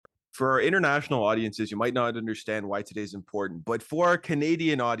For our international audiences, you might not understand why today's important, but for our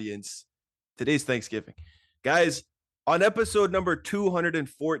Canadian audience, today's Thanksgiving. Guys, on episode number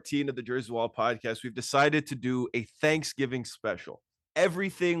 214 of the Jersey Wall podcast, we've decided to do a Thanksgiving special.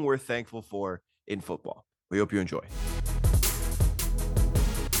 Everything we're thankful for in football. We hope you enjoy.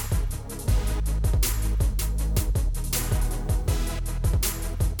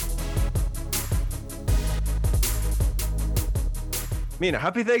 Mina,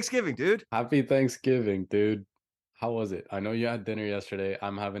 happy Thanksgiving, dude. Happy Thanksgiving, dude. How was it? I know you had dinner yesterday.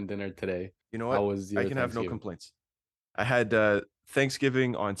 I'm having dinner today. You know what? How was your I can have no Thanksgiving? complaints. I had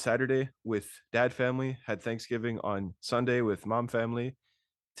Thanksgiving on Saturday with dad family, had Thanksgiving on Sunday with mom family.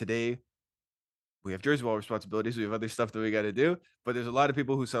 Today, we have Jersey Wall responsibilities. We have other stuff that we got to do, but there's a lot of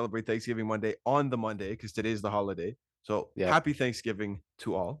people who celebrate Thanksgiving Monday on the Monday because today's the holiday. So Yeah. happy Thanksgiving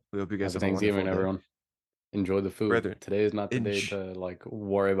to all. We hope you guys Happy have a Thanksgiving, wonderful day. everyone. Enjoy the food. Brethren, Today is not the day to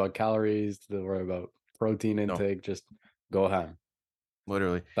worry about calories, to worry about protein intake. Just go ham.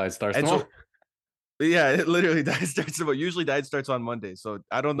 Literally. Diet starts And tomorrow. Yeah, it literally diet starts tomorrow. Usually diet starts on Monday. So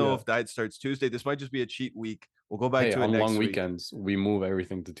I don't know Yeah. if diet starts Tuesday. This might just be a cheat week. We'll go back Hey, to it on next long week. weekends, we move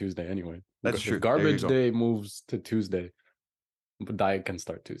everything to Tuesday anyway. That's If true. Garbage There you day moves to Tuesday, but diet can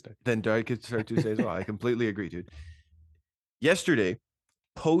start Tuesday. Then diet could start Tuesday as well. I completely agree, dude. Yesterday,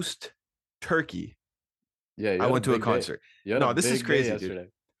 post Turkey, Yeah, I went to a concert. No, this is crazy, dude.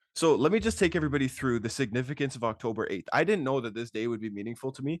 So let me just take everybody through the significance of October 8th. I didn't know that this day would be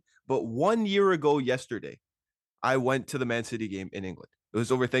meaningful to me, but 1 year ago yesterday, I went to the Man City game in England. It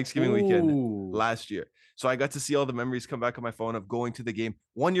was over Thanksgiving weekend last year. So I got to see all the memories come back on my phone of going to the game.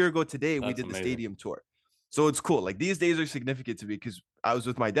 1 year ago today, we did the stadium tour. So it's cool. Like these days are significant to me because I was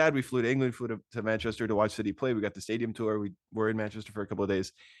with my dad. We flew to England, flew to Manchester to watch City play. We got the stadium tour. We were in Manchester for a couple of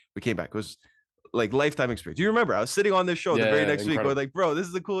days. We came back. It was like lifetime experience. Do you remember? I was sitting on this show the very next week going like, bro, this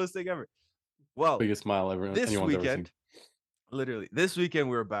is the coolest thing ever. Well, biggest smile ever. This weekend, literally, this weekend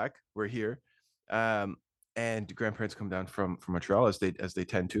we're back. We're here. And grandparents come down from Montreal as they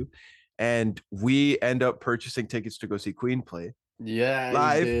tend to. And we end up purchasing tickets to go see Queen play. Yeah,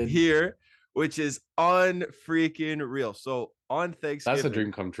 live here, which is unfreaking real. So on Thanksgiving, that's a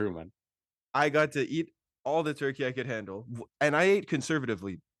dream come true, man. I got to eat all the turkey I could handle, and I ate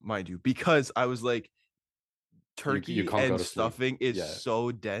conservatively, mind you, because I was like, turkey and stuffing is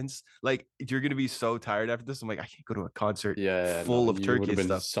so dense. Like you're gonna be so tired after this. I'm like, I can't go to a concert full of turkey and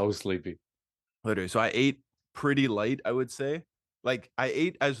stuff. So sleepy. Literally. So I ate pretty light, I would say. Like I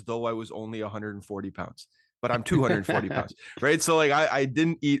ate as though I was only 140 pounds, but I'm 240 pounds, right? So like I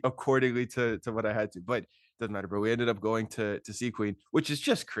didn't eat accordingly to what I had to, but doesn't matter, bro. We ended up going to see Queen, which is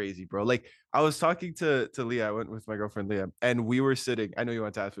just crazy, bro. Like I was talking to Leah. I went with my girlfriend Leah, and we were sitting. I know you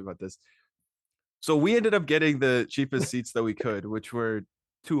want to ask me about this. So we ended up getting the cheapest seats that we could, which were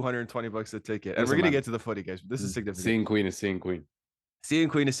 $220 a ticket. And we're gonna get to the footy, guys. But this is significant. Seeing Queen is seeing Queen. Seeing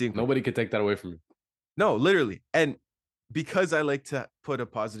Queen is seeing Queen. Nobody could take that away from you. No, literally. And because I like to put a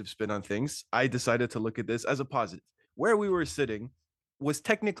positive spin on things, I decided to look at this as a positive. Where we were sitting was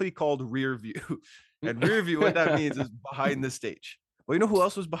technically called rear view. And rear view, what that means is behind the stage. Well, you know who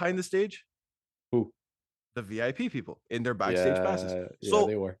else was behind the stage? Who? The VIP people in their backstage passes. So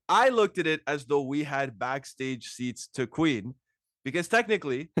they were. I looked at it as though we had backstage seats to Queen because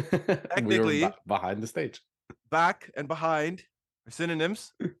technically we were behind the stage. Back and behind are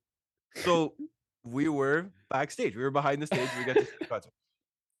synonyms. So we were backstage. We were behind the stage. We got to see the concert.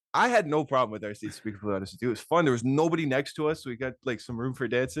 I had no problem with our seats, to be completely honest with you. It was fun. There was nobody next to us. So we got like some room for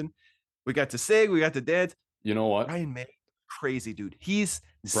dancing. We got to sing. We got to dance. You know what? Brian May, crazy dude. He's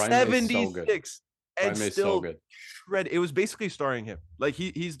 76 and still shred. It was basically starring him. Like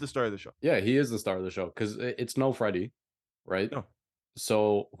he's the star of the show. Yeah, he is the star of the show because it's no Freddie, right? No.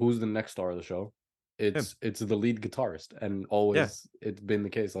 So who's the next star of the show? It's the lead guitarist, and always it's been the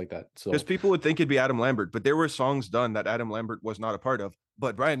case like that. So because people would think it'd be Adam Lambert, but there were songs done that Adam Lambert was not a part of,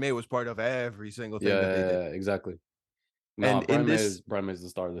 but Brian May was part of every single thing that they did. Yeah, exactly. No, Brian May is the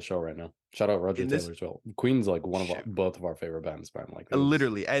star of the show right now. Shout out Roger Taylor as well. Queen's like one of both of our favorite bands, man. Like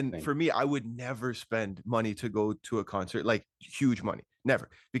literally. And for me, I would never spend money to go to a concert, like huge money, never,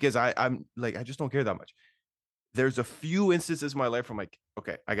 because I'm like I just don't care that much. There's a few instances in my life where I'm like,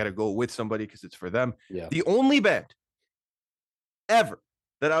 okay, I got to go with somebody because it's for them. Yeah. The only band ever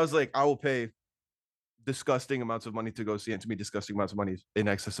that I was like, I will pay disgusting amounts of money to go see, and to me, disgusting amounts of money in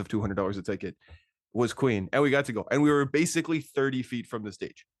excess of $200 a ticket, was Queen. And we got to go. And we were basically 30 feet from the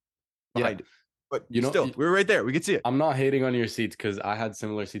stage behind it. But still, we were right there. We could see it. I'm not hating on your seats because I had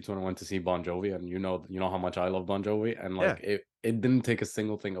similar seats when I went to see Bon Jovi, and you know how much I love Bon Jovi, and like it didn't take a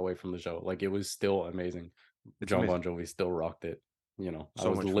single thing away from the show. Like it was still amazing. Bon Jovi still rocked it. you know, I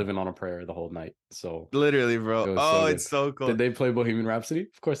was living on a prayer the whole night. So literally, bro. Oh, it's so cool. Did they play Bohemian Rhapsody?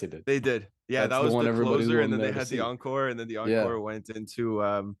 Of course they did. They did. Yeah, that was the closer, and then they had the encore, and then the encore went into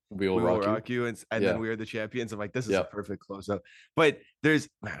We Will Rock You, and then We Are the Champions. I'm like, this is a perfect closeout. But there's,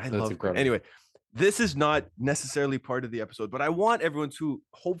 man, I love it. Anyway, this is not necessarily part of the episode, but I want everyone to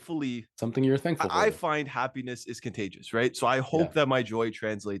hopefully something you're thankful for. I find happiness is contagious, right? So I hope that my joy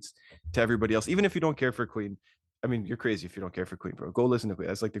translates to everybody else, even if you don't care for Queen. I mean, you're crazy if you don't care for Queen, bro. Go listen to Queen.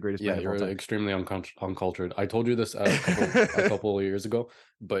 That's like the greatest band of all time. You're extremely uncultured. I told you this a couple of years ago,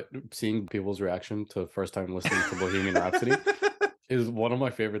 but seeing people's reaction to first time listening to Bohemian Rhapsody is one of my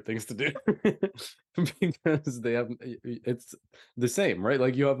favorite things to do because it's the same, right?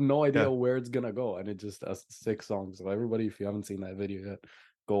 Like you have no idea where it's gonna go, and it just has 6 songs. So everybody, if you haven't seen that video yet,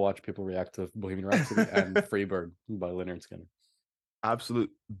 go watch people react to Bohemian Rhapsody and Freebird by Lynyrd Skynyrd.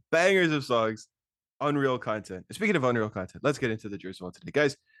 Absolute bangers of songs. Unreal content. Speaking of unreal content, let's get into the Jersey Wall today,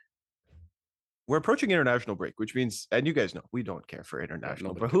 guys. We're approaching international break, which means, and you guys know, we don't care for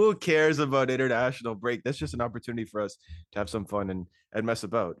international, but who cares about international break? That's just an opportunity for us to have some fun and mess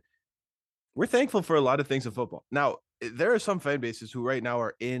about. We're thankful for a lot of things in football. Now, there are some fan bases who right now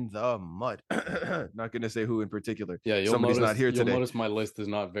are in the mud. Not going to say who in particular. Yeah, somebody's not here today. You'll notice my list is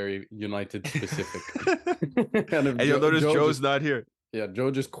not very United specific. and you'll notice Joe's not here. Yeah,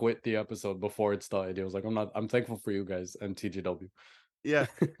 Joe just quit the episode before it started. He was like, I'm thankful for you guys and TGW. Yeah,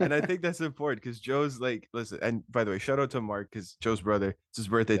 and I think that's important because Joe's like, listen, and by the way, shout out to Mark because Joe's brother, it's his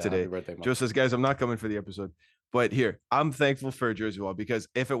birthday today. Happy birthday, Mark. Joe says, guys, I'm not coming for the episode. But here, I'm thankful for Jersey Wall because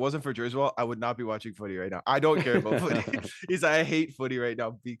if it wasn't for Jersey Wall, I would not be watching footy right now. I don't care about footy. He's like, I hate footy right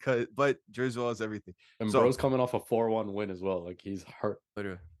now but Jersey Wall is everything. And bro's coming off a 4-1 win as well. Like he's hurt.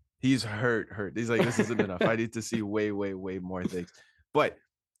 Literally. He's hurt. He's like, this isn't enough. I need to see way, way, way more things. But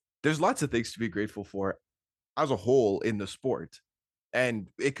there's lots of things to be grateful for as a whole in the sport. And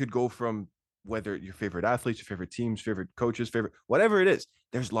it could go from whether your favorite athletes, your favorite teams, favorite coaches, favorite, whatever it is,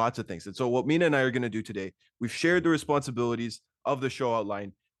 there's lots of things. And so what Mina and I are going to do today, we've shared the responsibilities of the show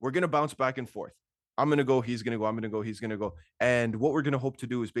outline. We're going to bounce back and forth. I'm going to go, he's going to go, I'm going to go, he's going to go. And what we're going to hope to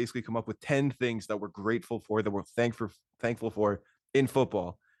do is basically come up with 10 things that we're grateful for, that we're thankful for in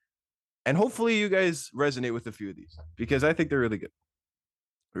football. And hopefully you guys resonate with a few of these because I think they're really good.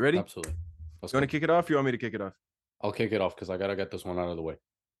 You ready? Absolutely. You want to kick it off? You want me to kick it off? I'll kick it off because I got to get this one out of the way.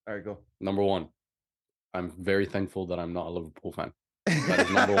 All right, go. Number 1, I'm very thankful that I'm not a Liverpool fan. That is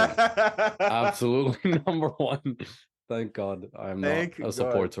number 1. Absolutely number 1. Thank God I'm not a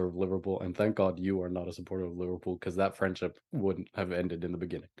supporter of Liverpool. And thank God you are not a supporter of Liverpool because that friendship wouldn't have ended in the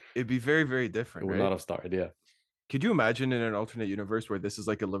beginning. It'd be very, very different. It would not have started, yeah. Could you imagine in an alternate universe where this is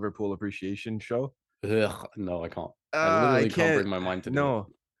like a Liverpool appreciation show? Ugh, no, I can't. I literally can't bring my mind to do it.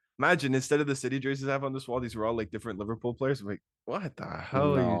 Imagine instead of the city jerseys I have on this wall, these were all like different Liverpool players. I'm like, what the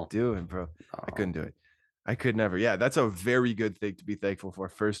hell are you doing, bro? I couldn't do it. I could never. Yeah, that's a very good thing to be thankful for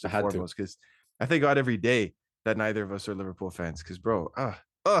first and foremost, because I thank God every day that neither of us are Liverpool fans. Because, bro,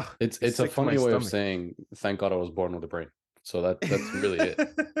 it's a funny way of saying thank God I was born with a brain. So that's really it.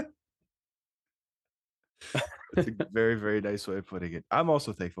 That's a very, very nice way of putting it. I'm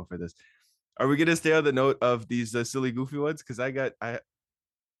also thankful for this. Are we gonna stay on the note of these silly, goofy ones? Because I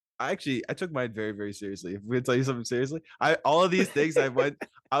took mine very, very seriously. If we tell you something seriously, all of these things I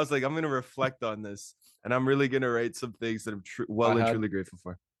was like, I'm gonna reflect on this, and I'm really gonna write some things that I'm truly grateful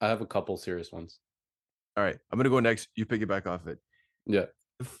for. I have a couple serious ones. All right, I'm gonna go next. You pick it back off it. Yeah.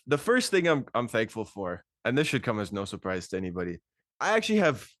 The first thing I'm thankful for, and this should come as no surprise to anybody, I actually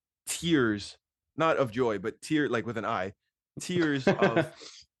have tears, not of joy, but like with an I, tears of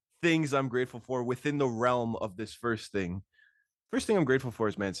things I'm grateful for within the realm of this first thing. First thing I'm grateful for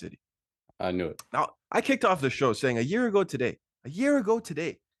is Man City. I knew it. Now, I kicked off the show saying a year ago today,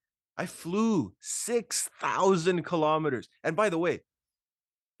 I flew 6,000 kilometers. And by the way,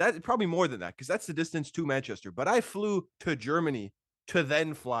 that's probably more than that because that's the distance to Manchester. But I flew to Germany to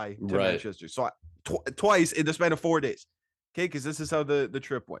then fly to Manchester. So twice in the span of 4 days. Okay, because this is how the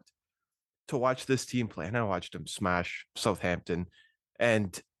trip went. To watch this team play. And I watched them smash Southampton.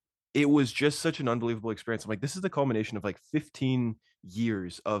 And it was just such an unbelievable experience. I'm like, this is the culmination of like 15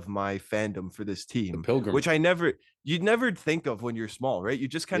 years of my fandom for this team, which you'd never think of when you're small, right? You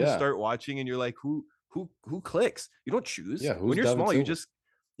just kind of start watching and you're like, who clicks? You don't choose. Yeah, when you're David small, Silva? You just,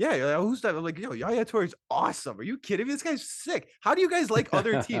 you're like, who's that? I'm like, yo, Yaya Touré's awesome. Are you kidding me? This guy's sick. How do you guys like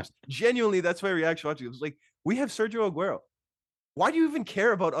other teams? Genuinely, that's my reaction watching. It was like, we have Sergio Aguero. Why do you even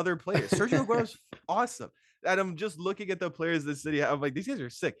care about other players? Sergio Aguero's awesome. And I'm just looking at the players this city. I'm like, these guys are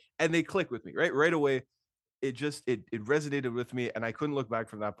sick. And they click with me, right away. It resonated with me. And I couldn't look back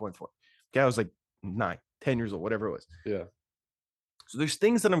from that point forward. Okay, I was like 9, 10 years old, whatever it was. Yeah. So there's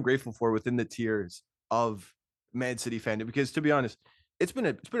things that I'm grateful for within the tiers of Man City fandom, because to be honest, it's been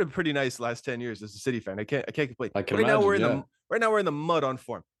a pretty nice last 10 years as a City fan. I can't complain. I can imagine. Right now we're in the mud on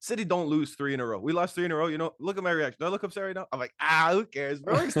form. City don't lose 3 in a row. We lost 3 in a row. You know, look at my reaction. Do I look upset right now? I'm like, who cares,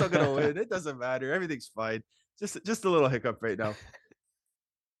 bro? We're still gonna win. It doesn't matter. Everything's fine. Just a little hiccup right now.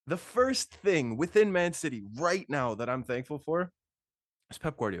 The first thing within Man City right now that I'm thankful for is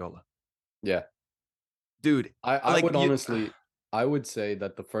Pep Guardiola. Yeah. Dude, I would honestly, I would say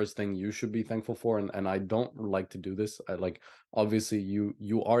that the first thing you should be thankful for, and I don't like to do this, obviously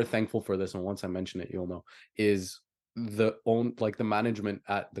you are thankful for this, and once I mention it, you'll know, is the management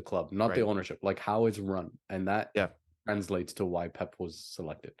at the club, not the ownership, like how it's run, and that translates to why Pep was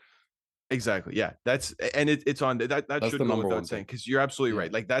selected. Exactly. Yeah. It's on that should go without saying, because you're absolutely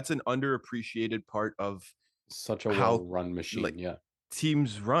right. Like, that's an underappreciated part of such a well-run machine. Like,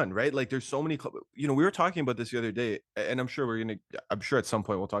 teams run, right? Like, there's so many clubs. You know, we were talking about this the other day, and I'm sure at some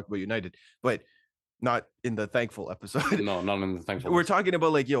point we'll talk about United, but not in the thankful episode. No, not in the thankful. We're talking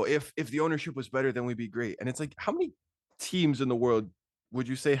about, like, if the ownership was better, then we'd be great. And it's like, how many teams in the world would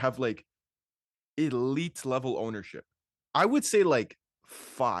you say have like elite level ownership? I would say like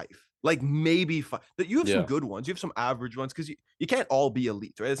 5. Like, maybe 5. That you have some good ones, you have some average ones, because you can't all be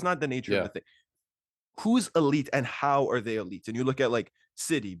elite, right? It's not the nature of the thing. Who's elite and how are they elite? And you look at like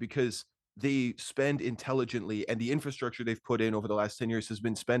City, because they spend intelligently, and the infrastructure they've put in over the last 10 years has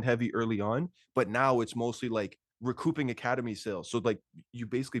been spend heavy early on, but now it's mostly like recouping academy sales. So like, you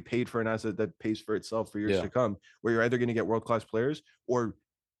basically paid for an asset that pays for itself for years to come, where you're either going to get world-class players or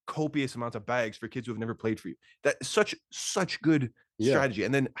copious amounts of bags for kids who have never played for you. That's such good strategy.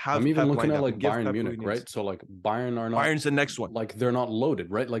 And then I'm even looking at like Bayern Munich, right? So like Bayern's the next one. Like, they're not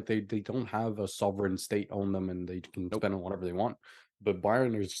loaded, right? Like, they don't have a sovereign state own them, and they can spend on whatever they want. But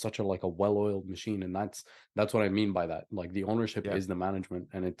Bayern is such a well-oiled machine, and that's what I mean by that. Like, the ownership is the management,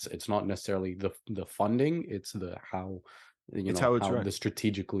 and it's not necessarily the funding, it's the how the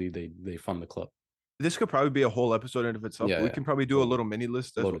strategically they fund the club. This could probably be a whole episode in of itself. We can probably do a little mini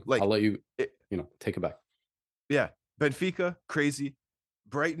list. Like, I'll let you take it back. Yeah. Benfica, crazy.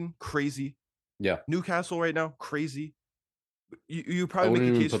 Brighton, crazy. Yeah. Newcastle right now, crazy. You probably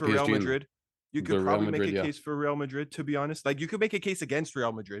make a case for Real Madrid. You could probably make a case for Real Madrid, to be honest. Like, you could make a case against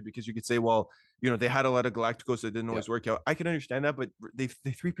Real Madrid, because you could say, well, they had a lot of Galacticos that didn't always work out. I can understand that, but they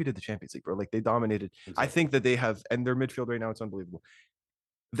three-peated the Champions League, bro. Like, they dominated. Exactly. I think that they have, and their midfield right now, it's unbelievable.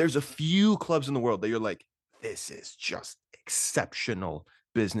 There's a few clubs in the world that you're like, this is just exceptional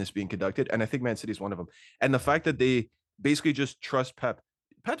business being conducted. And I think Man City is one of them. And the fact that they basically just trust Pep.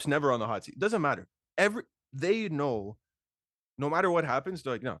 Pep's never on the hot seat. It doesn't matter. They know, no matter what happens,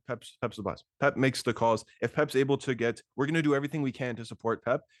 they're like, no, Pep's the boss. Pep makes the calls. If Pep's able to we're going to do everything we can to support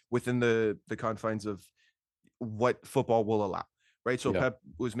Pep within the confines of what football will allow. Right. So Pep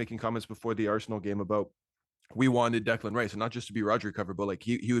was making comments before the Arsenal game about, we wanted Declan Rice, and not just to be Rodri cover, but like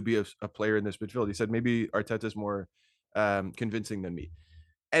he would be a player in this midfield. He said maybe Arteta's more convincing than me.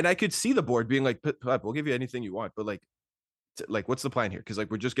 And I could see the board being like, Pep, we'll give you anything you want, but like what's the plan here? Because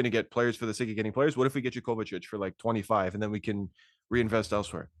like, we're just going to get players for the sake of getting players. What if we get you Kovacic for like 25 and then we can reinvest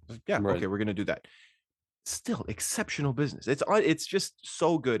elsewhere? Like, okay, we're going to do that. Still exceptional business. It's just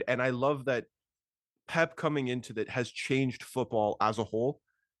so good. And I love that Pep coming into that has changed football as a whole.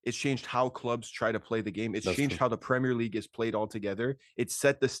 It's changed how clubs try to play the game. It's changed how the Premier League is played altogether. It's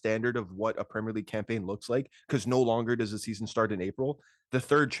set the standard of what a Premier League campaign looks like, because no longer does the season start in April. The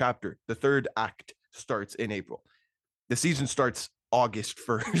third chapter, the third act starts in April. The season starts August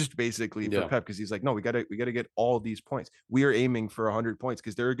 1st, basically, for Pep, because he's like, no, we gotta get all these points. We are aiming for 100 points,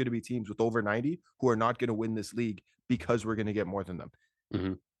 because there are going to be teams with over 90 who are not going to win this league, because we're going to get more than them.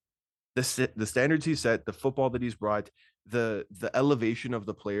 Mm-hmm. The standards he set, the football that he's brought, the elevation of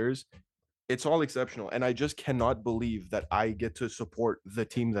the players, it's all exceptional. And I just cannot believe that I get to support the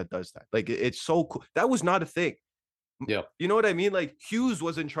team that does that. Like, it's so cool. That was not a thing. Yeah. You know what I mean? Like, Hughes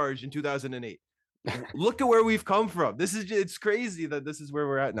was in charge in 2008. Look at where we've come from. It's crazy that this is where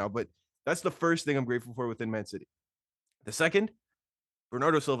we're at now. But that's the first thing I'm grateful for within Man City. The second,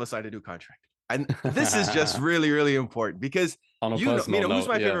 Bernardo Silva signed a new contract. And this is just really, really important, because who's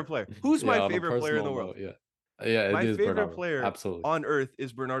my favorite player? Who's my favorite player in the world? My favorite player on earth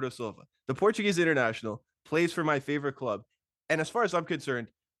is Bernardo Silva. The Portuguese international plays for my favorite club. And as far as I'm concerned,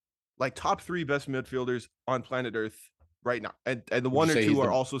 like, top 3 best midfielders on planet Earth right now. And the one or two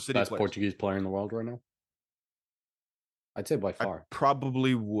are also City best players. Portuguese player in the world right now? I'd say by far. I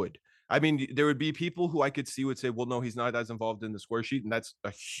probably would. I mean, there would be people who I could see would say, well, no, he's not as involved in the score sheet. And that's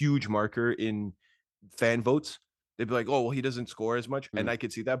a huge marker in fan votes. They'd be like, oh, well, he doesn't score as much. And I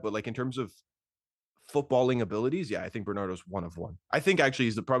could see that. But like, in terms of footballing abilities, yeah, I think Bernardo's one of one. I think actually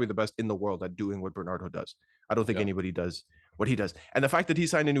he's probably the best in the world at doing what Bernardo does. I don't think anybody does what he does. And the fact that he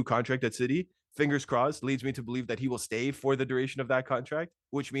signed a new contract at City, fingers crossed, leads me to believe that he will stay for the duration of that contract,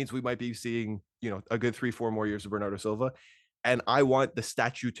 which means we might be seeing, a good 3-4 more years of Bernardo Silva. And I want the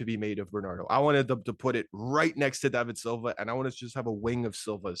statue to be made of Bernardo. I wanted them to put it right next to David Silva, and I want to just have a wing of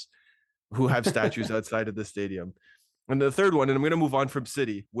Silvas who have statues outside of the stadium. And the third one, and I'm going to move on from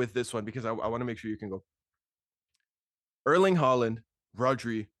City with this one because I want to make sure you can go. Erling Haaland,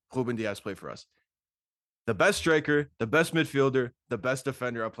 Rodri, Ruben Diaz play for us. The best striker, the best midfielder, the best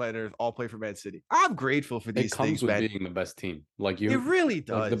defender on planet Earth all play for Man City. I'm grateful for these things, man. It comes with being the best team. It really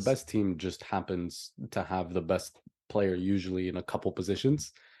does. Like the best team just happens to have the best player usually in a couple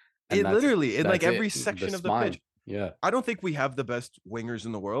positions. It literally, in like every section of the pitch. Yeah. I don't think we have the best wingers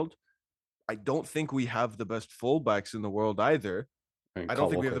in the world. I don't think we have the best fullbacks in the world either. I don't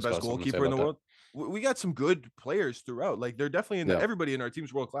think we have the best goalkeeper in the world. We got some good players throughout. Like they're definitely everybody in our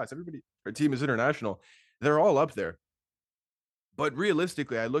team's world class. Our team is international. They're all up there. But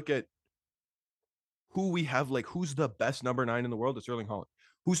realistically, I look at who we have, like who's the best number 9 in the world? It's Erling Haaland.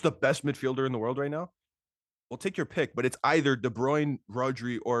 Who's the best midfielder in the world right now? Well, take your pick, but it's either De Bruyne,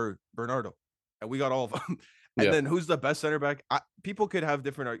 Rodri, or Bernardo. And we got all of them. And then who's the best center back? People could have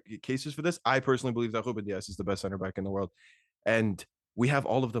different cases for this. I personally believe that Ruben Diaz is the best center back in the world. And we have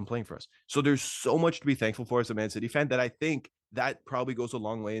all of them playing for us. So there's so much to be thankful for as a Man City fan that I think that probably goes a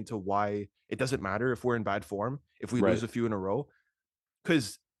long way into why it doesn't matter if we're in bad form, if we lose a few in a row,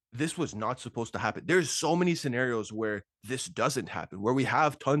 because this was not supposed to happen. There's so many scenarios where this doesn't happen, where we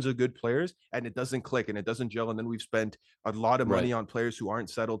have tons of good players and it doesn't click and it doesn't gel. And then we've spent a lot of money on players who aren't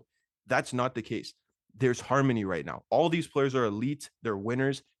settled. That's not the case. There's harmony right now. All these players are elite. They're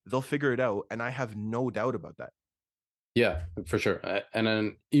winners. They'll figure it out. And I have no doubt about that. Yeah, for sure. And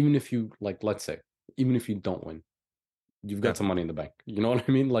then even if you let's say, even if you don't win, you've got some money in the bank. You know what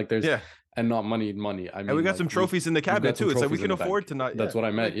I mean? Like there's and not money. I mean, and we got some trophies in the cabinet too. It's like we can afford to not. That's what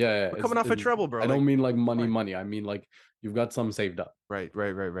I meant. Yeah, we're coming off a treble, bro. I don't mean like money. I mean like you've got some saved up. Right.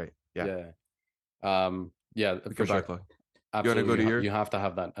 Yeah. Yeah. For sure. Absolutely. You want to go to your? You have to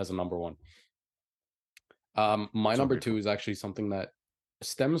have that as a number one. My number two is actually something that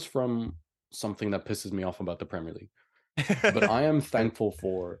stems from something that pisses me off about the Premier League. But I am thankful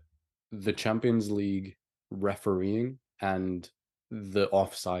for the Champions League refereeing and the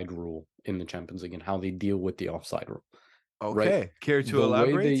offside rule in the Champions League and how they deal with the offside rule. Okay. Right? Care to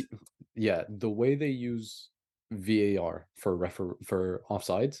elaborate? The way they use VAR for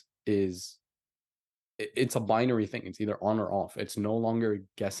offsides is it's a binary thing. It's either on or off. It's no longer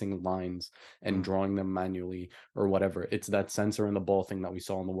guessing lines and drawing them manually or whatever. It's that sensor in the ball thing that we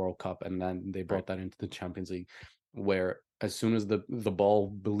saw in the World Cup, and then they brought that into the Champions League, where as soon as the ball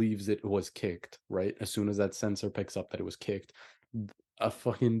believes it was kicked, right? As soon as that sensor picks up that it was kicked, a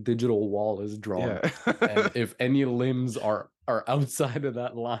fucking digital wall is drawn. And if any limbs are outside of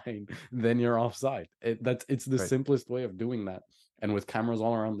that line, then you're offside. It's the simplest way of doing that. And with cameras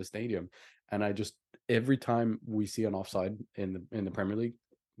all around the stadium. And every time we see an offside in the Premier League,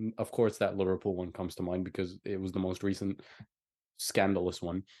 of course that Liverpool one comes to mind because it was the most recent scandalous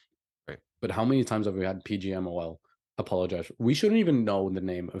one. Right. But how many times have we had PGMOL apologize? We shouldn't even know the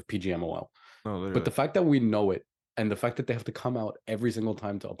name of PGMOL. But the fact that we know it and the fact that they have to come out every single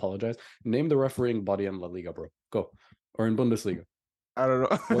time to apologize, name the refereeing body in La Liga, bro. Go. Or in Bundesliga. I don't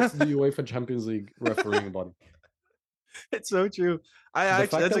know. What's the UEFA Champions League refereeing body? It's so true.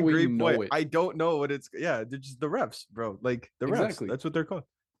 That's a great point. I don't know what it's. Yeah, they're just the refs, bro. Like the refs. That's what they're called.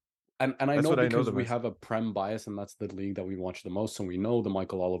 And I know because we have a Prem bias, and that's the league that we watch the most, and we know the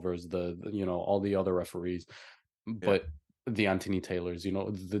Michael Olivers, the all the other referees, but the Anthony Taylors, the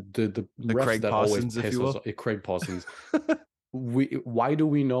refs Craig that Pawsons, always piss us off. Craig Pawsons. Why do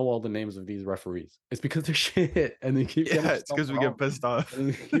we know all the names of these referees? It's because they're shit and they keep it's because we get pissed off.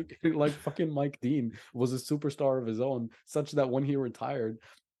 Like fucking Mike Dean was a superstar of his own, such that when he retired,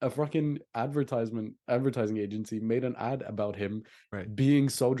 a fucking advertising agency made an ad about him being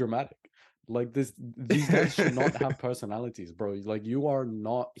so dramatic. Like these guys should not have personalities, bro. Like you are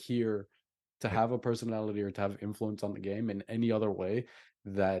not here to have a personality or to have influence on the game in any other way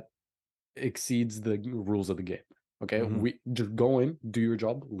that exceeds the rules of the game. Okay, we just go in, do your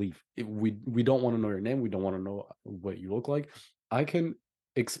job, leave. We don't want to know your name. We don't want to know what you look like. I can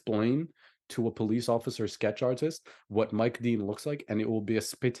explain to a police officer sketch artist what Mike Dean looks like, and it will be a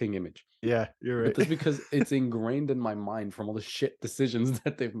spitting image. Yeah, you're right. But that's because it's ingrained in my mind from all the shit decisions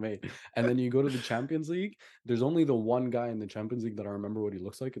that they've made. And then you go to the Champions League. There's only the one guy in the Champions League that I remember what he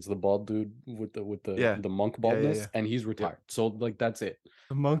looks like. It's the bald dude with the monk baldness, and he's retired. So like that's it.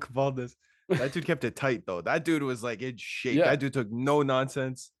 The monk baldness. That dude kept it tight though. That dude was like in shape. Yeah. That dude took no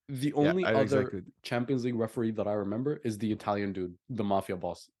nonsense. The Yeah, only I know other exactly. Champions League referee that I remember is the Italian dude, the mafia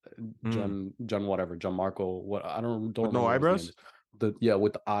boss, John whatever, John Marco. What I don't With no remember what his name eyebrows. is.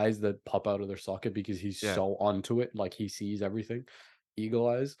 With the eyes that pop out of their socket because he's Yeah, so onto it, like he sees everything, eagle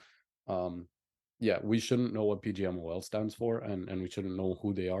eyes. Um, yeah, we shouldn't know what PGMOL stands for, and we shouldn't know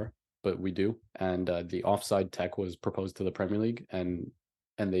who they are, but we do. And the offside tech was proposed to the Premier League, and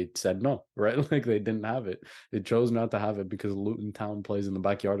they said no, right? Like they didn't have it. They chose not to have it because Luton Town plays in the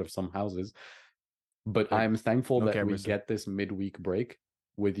backyard of some houses. But like I'm thankful no that we cameras there. get this midweek break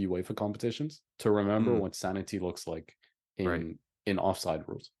with UEFA competitions to remember Mm, what sanity looks like right. in offside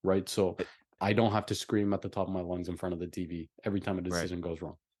rules, right? So It- I don't have to scream at the top of my lungs in front of the TV every time a right. decision goes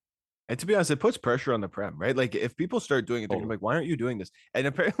wrong. And to be honest, it puts pressure on the Prem, right? Like if people start doing it, they're gonna be Totally. like, "Why aren't you doing this?" And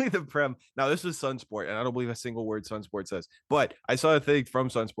apparently, the Prem. Now, this is Sunsport, and I don't believe a single word Sunsport says. But I saw a thing from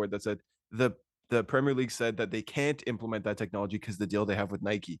Sunsport that said the the Premier League said that they can't implement that technology because the deal they have with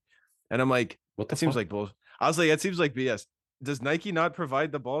Nike. And I'm like, What the that seems fuck? like bull. I was like, that seems like BS. Does Nike not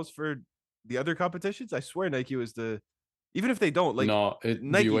provide the balls for the other competitions? I swear Nike was the. Even if they don't, like No, the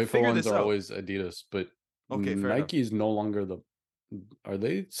Nike, UEFA figure ones this are out. always Adidas, but Okay, fair enough. Nike is no longer the. Are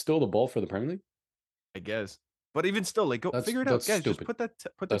they still the ball for the Premier League? I guess. But even still, like, go figure it out, That's guys. Just stupid. put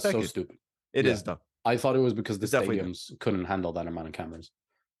put the That's tech so in. stupid. It Yeah, is dumb. I thought it was because the It's definitely dumb. stadiums couldn't handle that amount of cameras,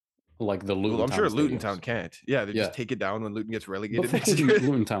 like the Well, Luton I'm Town sure Luton stadiums. Town can't. Yeah, they just Yeah, take it down when Luton gets but relegated next fucking year.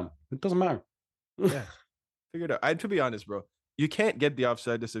 Luton Town, it doesn't matter. Yeah, figure it out. I, to be honest, bro, you can't get the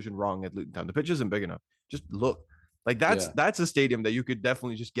offside decision wrong at Luton Town. The pitch isn't big enough. Just look. Like Yeah, that's a stadium that you could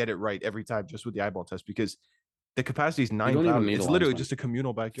definitely just get it right every time just with the eyeball test because the capacity is you don't even 9,000. need a It's literally linesman. just a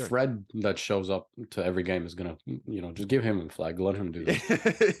communal backyard. Fred that shows up to every game is gonna, just give him a flag. Let him do this.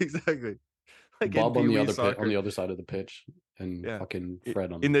 Exactly. Like in Bob on Pee the Wee other pit, on soccer. the other side of the pitch, and Yeah. fucking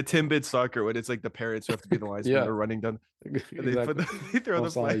Fred on In the. the Timbit soccer, when it's like the parents who have to be the linesmen, Yeah, they're running down and they put exactly. they throw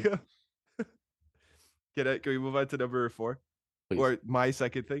the flag Offside, up. Can we move on to number 4? please. Or my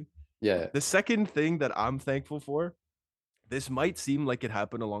second thing? Yeah, The second thing that I'm thankful for, this might seem like it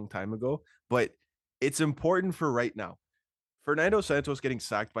happened a long time ago, but it's important for right now. Fernando Santos getting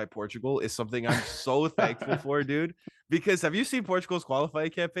sacked by Portugal is something I'm so thankful for, dude. Because have you seen Portugal's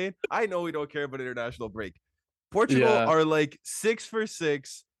qualifying campaign? I know we don't care about international break. Portugal yeah. are like 6 for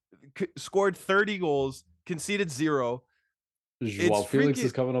 6, scored 30 goals, conceded 0. It's Joao Felix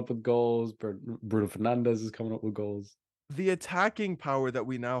is freaking coming up with goals. Bruno Fernandez is coming up with goals. the attacking power that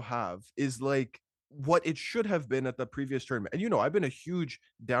we now have is like what it should have been at the previous tournament. And I've been a huge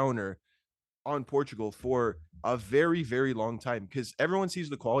downer on Portugal for a very, very long time because everyone sees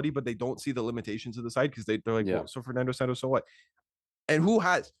the quality, but they don't see the limitations of the side because they're like, Yeah, well, so Fernando Santos, so what? And who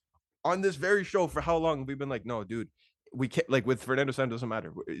has on this very show for how long we've been like, no, dude, we can't like with Fernando Santos doesn't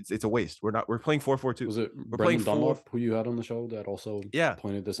matter. It's a waste. We're playing 4-4-2. was it We're playing Brendan four. Dunlop who you had on the show that also Yeah,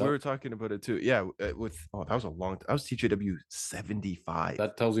 pointed this we out? were talking about it too. Yeah, with that was a long. That was TJW 75.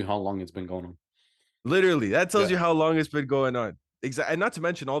 That tells you how long it's been going on. Literally, that tells Yeah, you how long it's been going on. Exactly, and not to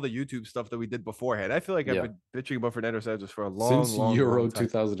mention all the YouTube stuff that we did beforehand. I feel like I've yeah. been bitching about Fernando Santos for a long, Since long, Euro long time.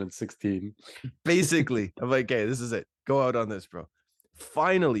 2016. Basically, I'm like, hey, this is it. Go out on this, bro.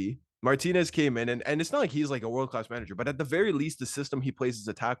 Finally, Martinez came in, and it's not like he's like a world class manager, but at the very least, the system he plays is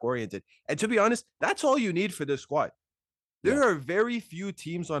attack oriented. And to be honest, that's all you need for this squad. Yeah, There are very few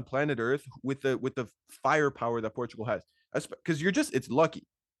teams on planet Earth with the firepower that Portugal has, because it's lucky.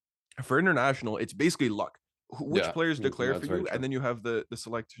 For international, it's basically luck. Which yeah, players declare for that's very you, true. and then you have the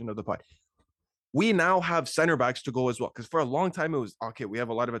selection of the pot. We now have center backs to go as well, because for a long time it was okay. We have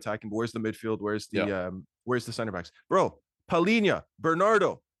a lot of attacking, but where's the midfield? Yeah, Where's the center backs, bro? Palhinha,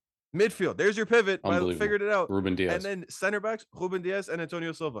 Bernardo, midfield. There's your pivot. unbelievable. Figured it out. Ruben And Diaz, then center backs, Ruben Diaz and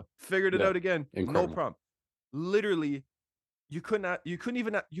Antonio Silva. Figured it yeah, out again. No incredible. problem. Literally, you couldn't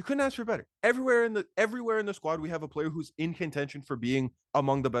ask for better. Everywhere in the squad, we have a player who's in contention for being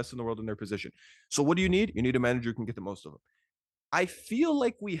among the best in the world in their position. So what do you need? You need a manager who can get the most of them. I feel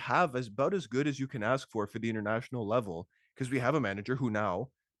like we have about as good as you can ask for the international level because we have a manager who now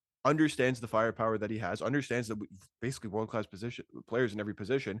understands the firepower that he has, understands that basically world-class position players in every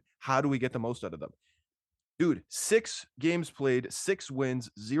position. How do we get the most out of them? Dude, 6 games played, 6 wins,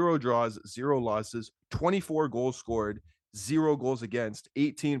 0 draws, 0 losses, 24 goals scored, 0 goals against,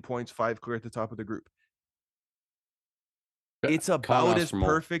 18 points, 5 clear at the top of the group. It's Can't about ask as for more.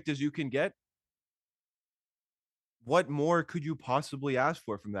 perfect as you can get. What more could you possibly ask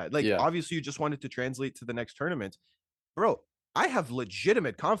for from that? Like, Yeah, obviously, you just wanted to translate to the next tournament. Bro, I have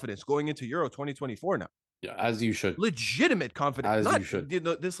legitimate confidence going into Euro 2024 now. yeah, as you should. Legitimate confidence. As you Not should.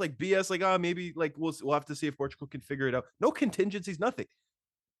 this like BS, like, maybe like we'll have to see if Portugal can figure it out. No contingencies, nothing.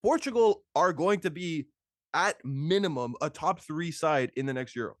 Portugal are going to be at minimum a top 3 side in the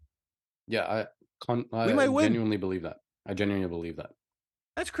next Euro. Yeah, We I might win. genuinely believe that. I genuinely believe that.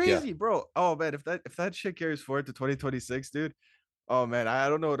 That's Yeah. crazy, bro. Oh man, if that shit carries forward to 2026, dude. Oh man, I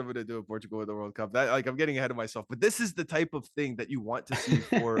don't know what I'm gonna do with Portugal with the World Cup. That like I'm getting ahead of myself, but this is the type of thing that you want to see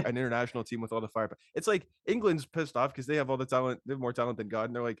for an international team with all the fire. It's like England's pissed off because they have all the talent, they have more talent than God,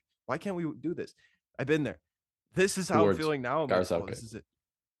 and they're like, why can't we do this? I've been there. This is Two how I'm words. feeling now. I'm like, Gareth oh, Southgate. this is it.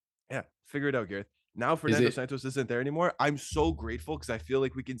 Yeah, figure it out, Gareth. Now Is Fernando it Santos isn't there anymore. I'm so grateful because I feel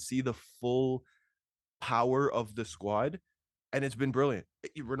like we can see the full power of the squad, and it's been brilliant.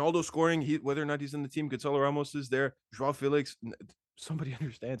 Ronaldo scoring, whether or not he's in the team, Gonzalo Ramos is there. Joao Felix, somebody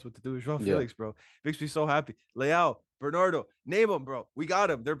understands what to do with Joao yeah. Felix, bro. Makes me so happy. Leao, Bernardo, name them, bro. We got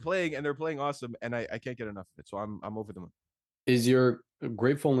them. They're playing and they're playing awesome, and I can't get enough of it. So I'm over them. Is your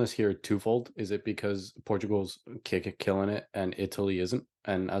gratefulness here twofold? Is it because Portugal's killing it and Italy isn't?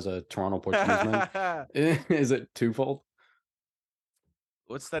 And as a Toronto Portuguese man, is it twofold?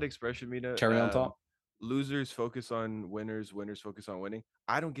 What's that expression, Mina? Cherry on top? Losers focus on winners, winners focus on winning.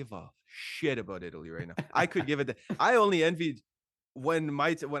 I don't give a shit about Italy right now. I could give it that. I only envied when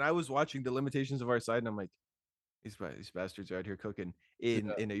I was watching the limitations of our side, and I'm like, these bastards are out here cooking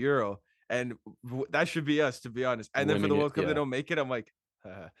in a Euro, and that should be us, to be honest. And then for the World Cup, they don't make it. I'm like,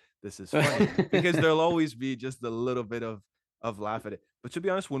 this is funny because there'll always be just a little bit of laugh at it. But to be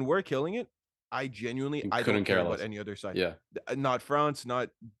honest, when we're killing it, I genuinely I don't care about any other side. Yeah, not France, not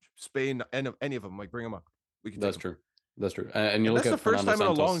Spain, any of them. Like, bring them up. We can. That's true. That's true. And you look that's at the first Fernando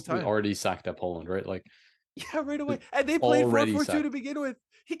time Santos, in a long time. Already sacked at Poland, right? Like, yeah, right away. And they played 4-4-2 to begin with.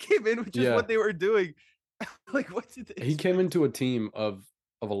 He came in with just what they were doing. Like, what did they? He came into a team of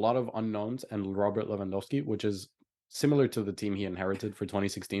a lot of unknowns and Robert Lewandowski, which is similar to the team he inherited for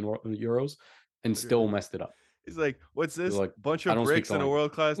 2016 Euros, and still messed it up. He's like, what's this? Like, bunch of bricks and a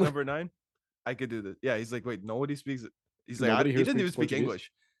world class number 9. I could do this. Yeah, he's like, wait, nobody speaks. He's like, he didn't even speak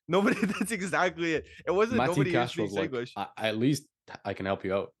English. Nobody. That's exactly it. It wasn't Mati nobody who speaks English. At least I can help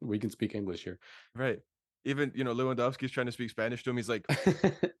you out. We can speak English here. Right. Even Lewandowski's trying to speak Spanish to him. He's like,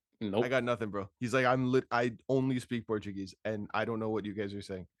 nope. I got nothing, bro. He's like, I only speak Portuguese, and I don't know what you guys are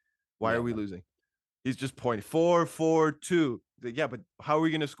saying. Why are we losing? He's just pointing 4-4-2. Like, yeah, but how are we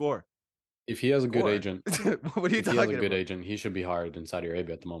gonna score? If he has a good agent, what are you talking about? If he has a good agent, he should be hired in Saudi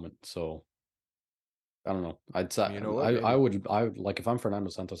Arabia at the moment. So I don't know. I'd say I would like, if I'm Fernando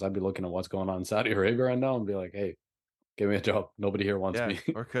Santos, I'd be looking at what's going on in Saudi Arabia right now and be like, hey, give me a job. Nobody here wants me.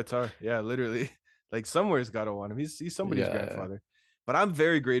 Or Qatar. Yeah, literally. Like, somewhere's got to want him. He's somebody's grandfather. But I'm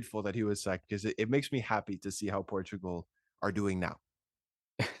very grateful that he was sacked because it makes me happy to see how Portugal are doing now.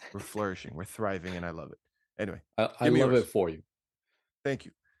 We're flourishing, we're thriving, and I love it. Anyway, I love it for you. Thank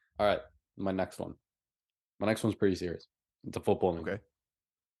you. All right, my next one. My next one's pretty serious. It's a football one.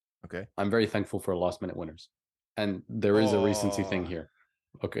 Okay. I'm very thankful for last minute winners, and there is a recency thing here.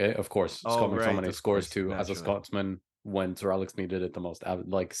 Okay, of course, Scott McTominay scores too as a Scotsman when Sir Alex needed it the most.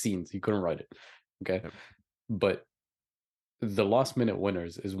 Like, scenes, he couldn't write it. Okay, but the last minute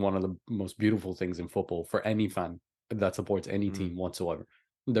winners is one of the most beautiful things in football for any fan that supports any team whatsoever.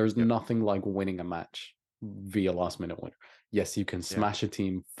 There's nothing like winning a match via last minute winner. Yes, you can smash a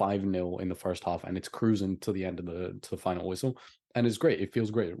team 5-0 in the first half and it's cruising to the end of the final whistle. And it's great. It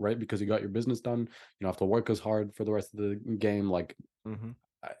feels great, right? Because you got your business done. You don't have to work as hard for the rest of the game. Like,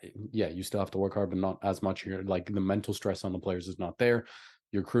 yeah, you still have to work hard, but not as much. You're like, the mental stress on the players is not there.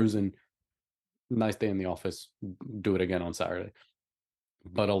 You're cruising. Nice day in the office. Do it again on Saturday.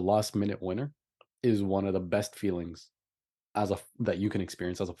 But a last minute winner is one of the best feelings that you can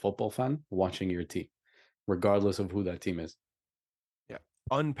experience as a football fan watching your team, regardless of who that team is. Yeah,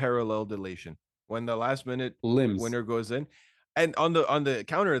 unparalleled elation when the last minute limbs winner goes in. And on the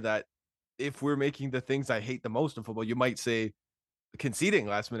counter of that, if we're making the things I hate the most in football, you might say conceding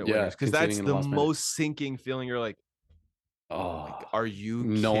last minute winners, because that's the most sinking feeling. You're like, oh, like, are you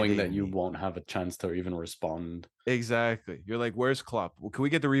knowing that you won't have a chance to even respond? Exactly. You're like, where's Klopp? Well, can we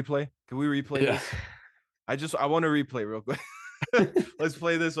get the replay? Can we replay this? I want to replay real quick. Let's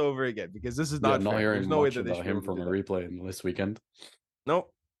play this over again, because this is not fair. There's no way that they should him from a replay this weekend. No,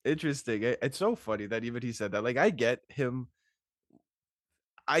 interesting. It's so funny that even he said that. Like, I get him.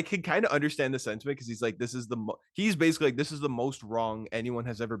 I can kind of understand the sentiment, because he's like, he's basically like, this is the most wrong anyone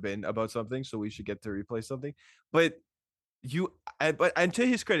has ever been about something, so we should get to replay something. But and to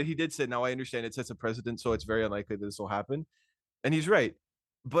his credit, he did say, now I understand it sets a precedent, so it's very unlikely that this will happen. And he's right.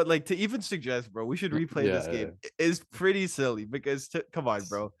 But like, to even suggest, bro, we should replay this game is pretty silly, because come on,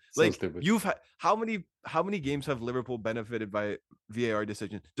 bro. Like, you've how many games have Liverpool benefited by VAR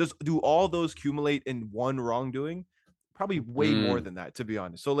decision? Do all those accumulate in one wrongdoing? probably way more than that, to be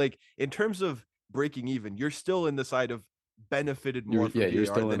honest. So like in terms of breaking even, you're still in the side of benefited more from You're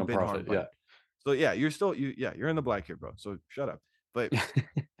VAR still in than a been harmed profit. by Yeah. it. So yeah, you're in the black here, bro. So shut up. But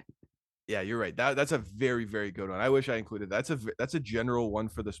yeah, you're right. That's a very, very good one. I wish I included that. That's a general one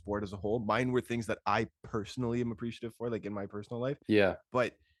for the sport as a whole. Mine were things that I personally am appreciative for, like in my personal life. Yeah.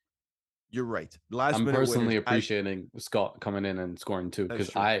 But you're right. Last I'm minute winners. personally appreciating Scott coming in and scoring too,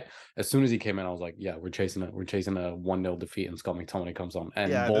 because as soon as he came in, I was like, yeah, we're chasing a 1-0 defeat, and Scott McTominay comes on, and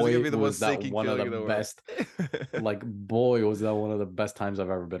Yeah, this is gonna boy be the was most that sinking one of the feeling in the world. best. Like, boy was that one of the best times I've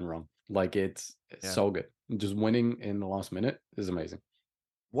ever been wrong. Like, it's Yeah. so good. Just winning in the last minute is amazing.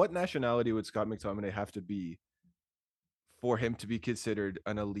 What nationality would Scott McTominay have to be for him to be considered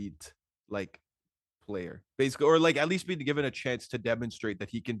an elite like player, basically, or like at least be given a chance to demonstrate that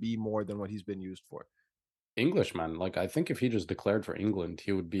he can be more than what he's been used for? Englishman, like, I think if he just declared for England,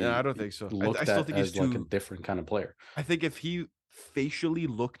 he would Yeah, I be don't think so. looked I still at think he's as like a too. different kind of player. I think if he facially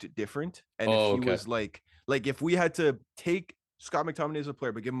looked different, and if Oh, he okay. was like if we had to take Scott McTominay as a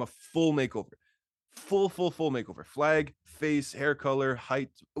player, but give him a full makeover, full makeover, flag, face, hair color,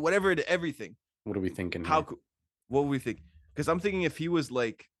 height, whatever, everything. What are we thinking How? here? What would we think? Because I'm thinking if he was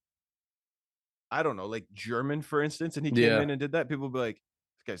like, I don't know, like German, for instance, and he came in and did that, people would be like,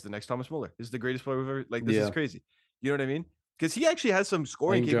 this guy's the next Thomas Muller. This is the greatest player we've ever, like, this is crazy. You know what I mean? Because he actually has some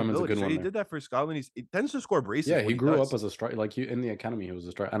scoring capabilities. Right? He did that for Scotland. He tends to score braces. Yeah, he grew up as a striker. Like, in the academy, he was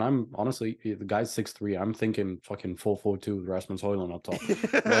a striker. And I'm honestly, the guy's 6'3". I'm thinking fucking 4-4-2 Rasmus Højlund up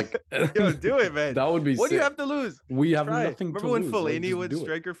top. Like, yo, do it, man. That would be what sick. do you have to lose? We have nothing Remember to when lose. Fellaini like, was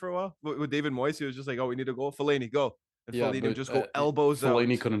striker for a while with David Moyes? He was just like, oh, we need a goal. Fellaini, go. And yeah, Fellaini would just go elbows out.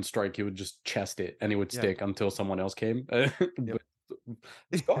 Fellaini couldn't strike. He would just chest it, and he would stick until someone else came. But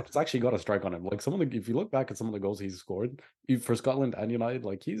Scott's actually got a strike on him. Like, if you look back at some of the goals he's scored for Scotland and United,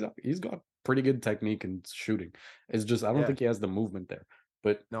 like he's got pretty good technique and shooting. It's just I don't think he has the movement there.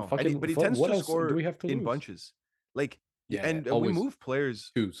 But no, but he tends what to else score do we have to in lose? bunches. Like, and we always move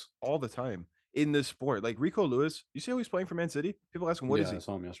players all the time in this sport. Like Rico Lewis, you see how he's playing for Man City? People ask him, what is he? I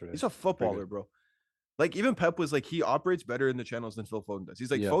saw him yesterday. He's a footballer, bro. Like even Pep was like, he operates better in the channels than Phil Foden does. He's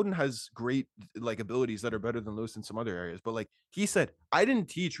like, Foden has great like abilities that are better than Lewis in some other areas. But like he said, I didn't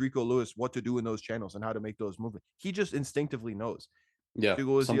teach Rico Lewis what to do in those channels and how to make those movements. He just instinctively knows. Yeah.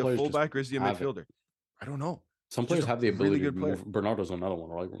 Is he a fullback or is he a midfielder? I don't know. Some players have the ability to move. Bernardo's another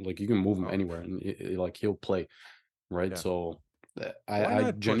one, right? Like you can move him anywhere and like he'll play, right? So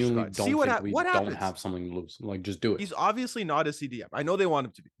I genuinely don't think we don't have something to lose. Like, just do it. He's obviously not a CDM. I know they want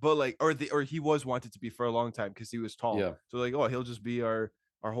him to be, but like, or he was wanted to be for a long time because he was tall. Yeah. So like, oh, he'll just be our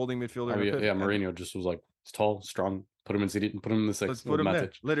holding midfielder. Mourinho just was like, he's tall, strong. Put him in CD. Put him in the 6. Let's put him there,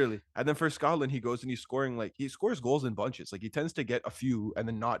 literally. And then for Scotland, he goes and he's scoring he scores goals in bunches. Like he tends to get a few and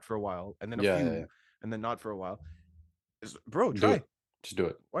then not for a while, and then a few and then not for a while. Bro, try. Just do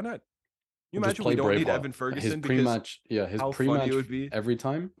it. Why not? You imagine we don't need Evan Ferguson? His pre-match, his pre-match would be every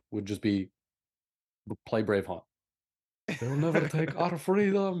time would just be play Braveheart. They'll never take our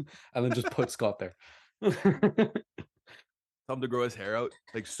freedom, and then just put Scott there. Tell him to grow his hair out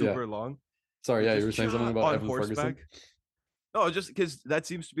like super long. Sorry, you were saying something about Evan Ferguson. No, just because that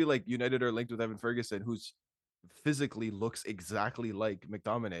seems to be like United are linked with Evan Ferguson, who's physically looks exactly like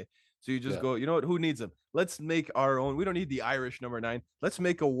McTominay. So you just go, you know what? Who needs him? Let's make our own. We don't need the Irish number 9. Let's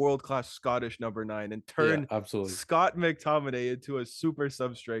make a world-class Scottish number 9 and turn Scott McTominay into a super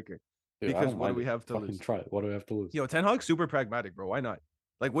sub striker. Because what do we have to lose? Try it. What do we have to lose? Ten Hag's super pragmatic, bro. Why not?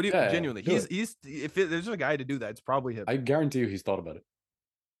 Like, what do you genuinely? He's if there's a guy to do that, it's probably him. I guarantee you, he's thought about it.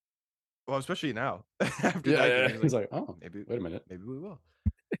 Well, especially now. After that, he's like, oh, maybe. Wait a minute. Maybe we will.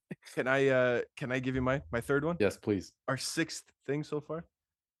 Can I give you my third one? Yes, please. Our 6th thing so far.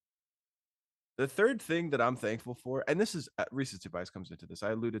 The third thing that I'm thankful for, and this is recency bias comes into this.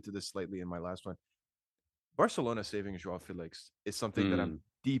 I alluded to this slightly in my last one. Barcelona saving Joao Felix is something that I'm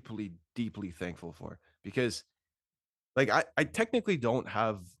deeply, deeply thankful for, because like I technically don't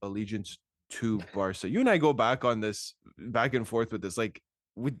have allegiance to Barca. You and I go back and forth with this. Like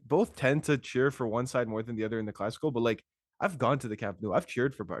we both tend to cheer for one side more than the other in the Clasico, but like I've gone to the Camp Nou. I've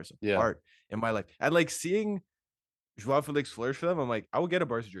cheered for Barca hard in my life. And like seeing Joao Felix flourish for them, I'm like, I would get a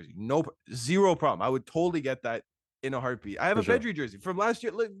Barca jersey. Zero problem. I would totally get that in a heartbeat. I have a Pedri jersey from last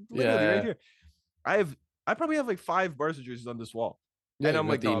year, literally right here. I probably have like 5 Barca jerseys on this wall. And I'm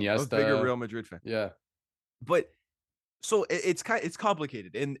like, I'm a bigger Real Madrid fan. Yeah. But so it's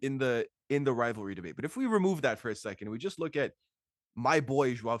complicated in the rivalry debate. But if we remove that for a second, we just look at my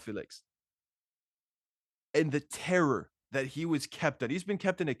boy Joao Felix and the terror that he was kept at. He's been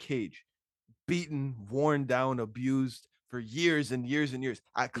kept in a cage, beaten, worn down, abused for years and years and years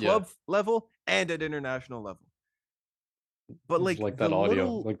at club level and at international level. But It's like like the that audio,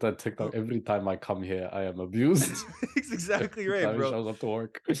 little, like that TikTok. Every time I come here, I am abused. it's exactly Every right, time it bro. shows up to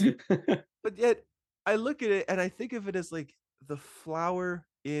work. But yet I look at it and I think of it as like the flower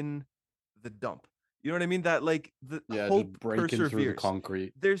in the dump. You know what I mean? That like the Yeah, just hope breaking through the perseveres.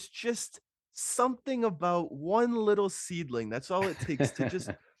 concrete. There's just something about one little seedling. That's all it takes to just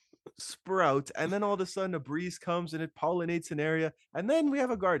sprout. And then all of a sudden a breeze comes and it pollinates an area. And then we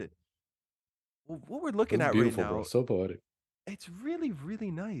have a garden. Well, what we're looking That's at right beautiful, bro. now, So poetic. it's really,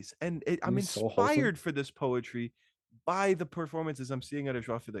 really nice. And I'm It's so wholesome. inspired for this poetry by the performances I'm seeing out of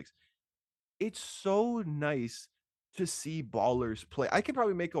Joao Felix. It's so nice to see ballers play. I could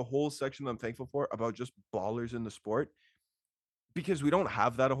probably make a whole section that I'm thankful for about just ballers in the sport because we don't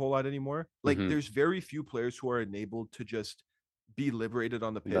have that a whole lot anymore. Like Hmm. there's very few players who are enabled to just be liberated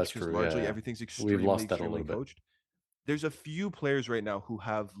on the pitch That's because true. Yeah, largely yeah. everything's We've extremely, lost that a extremely little bit. coached. There's a few players right now who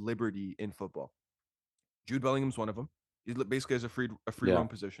have liberty in football. Jude Bellingham's one of them. He basically has a free Yeah. roam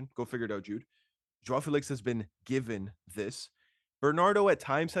position. Go figure it out, Jude. Joao Felix has been given this. Bernardo at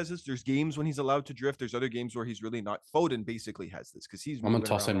times has this. There's games when he's allowed to drift. There's other games where he's really not. Foden basically has this because he's I'm gonna moving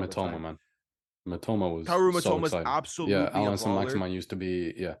toss around in all the Matoma, time. man. Matoma was Kaoru so Matoma's exciting. Yeah, absolutely a Alan baller. Maximan used to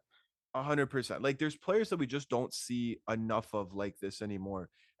be, yeah. 100%. Like there's players that we just don't see enough of like this anymore.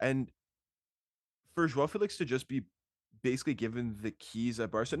 And for Joao Felix to just be basically given the keys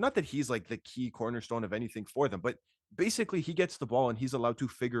at Barca, not that he's like the key cornerstone of anything for them, but basically he gets the ball and he's allowed to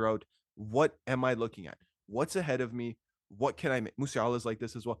figure out what am I looking at? What's ahead of me? What can I make? Musiala is like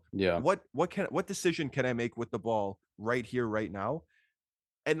this as well. Yeah. What decision can I make with the ball right here, right now?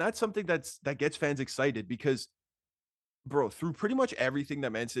 And that's something that gets fans excited because bro, through pretty much everything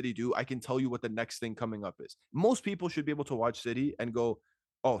that Man City do, I can tell you what the next thing coming up is. Most people should be able to watch City and go,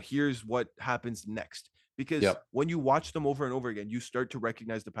 oh, here's what happens next. Because Yep. when you watch them over and over again, you start to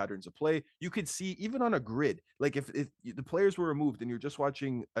recognize the patterns of play. You could see even on a grid, like if the players were removed and you're just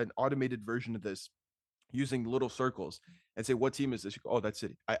watching an automated version of this using little circles and say, what team is this? You go, oh, that's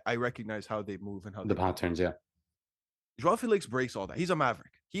City. I recognize how they move and how The they play. patterns, yeah. Joao Felix breaks all that. He's a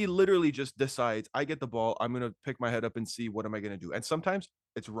maverick. He literally just decides, I get the ball. I'm going to pick my head up and see what am I going to do. And sometimes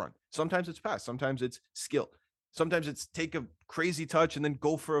it's run. Sometimes it's pass. Sometimes it's skill. Sometimes it's take a crazy touch and then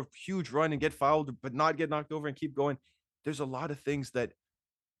go for a huge run and get fouled, but not get knocked over and keep going. There's a lot of things that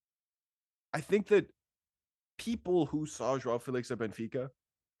I think that people who saw Joao Felix at Benfica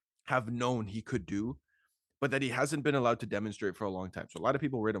have known he could do, but that he hasn't been allowed to demonstrate for a long time. So a lot of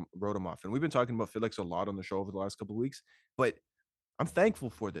people wrote him off. And we've been talking about Felix a lot on the show over the last couple of weeks, but I'm thankful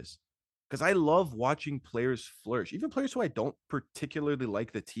for this because I love watching players flourish, even players who I don't particularly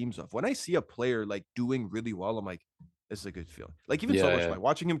like the teams of. When I see a player like doing really well, I'm like, this is a good feeling. Like even so much like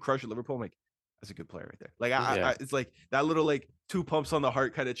watching him crush at Liverpool, I'm like, that's a good player right there. Like I it's like that little like two pumps on the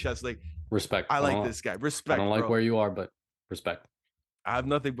heart kind of chest. Like respect. I like this guy. Respect. I don't like bro. where you are, but respect. I have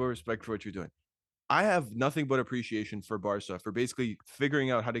nothing but respect for what you're doing. I have nothing but appreciation for Barca for basically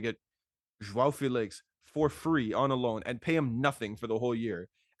figuring out how to get Joao Felix for free on a loan and pay him nothing for the whole year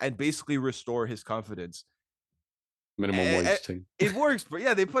and basically restore his confidence. Minimum wage thing. It works, but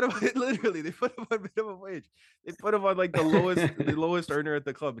yeah, they put him literally. They put him on minimum wage. They put him on like the lowest earner at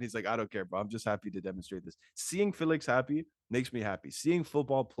the club, and he's like, I don't care, bro. I'm just happy to demonstrate this. Seeing Felix happy makes me happy. Seeing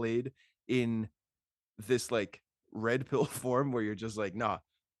football played in this like red pill form where you're just like, nah,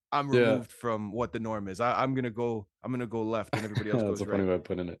 I'm removed from what the norm is. I'm gonna go left, and everybody else goes That's a right. funny way of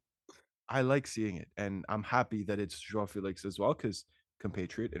putting it. I like seeing it, and I'm happy that it's Joao Felix as well because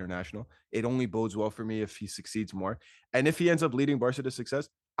compatriot, international. It only bodes well for me if he succeeds more, and if he ends up leading Barca to success,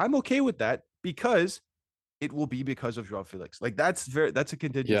 I'm okay with that because it will be because of Joao Felix. Like that's a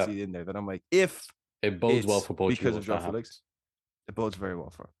contingency in there that I'm like, if it bodes well for Portugal because of Joao Felix, it bodes very well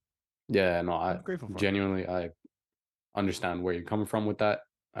for him. Yeah, no, I'm grateful for genuinely I understand where you're coming from with that,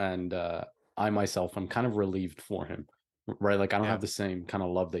 and I myself I'm kind of relieved for him. Right, like I don't have the same kind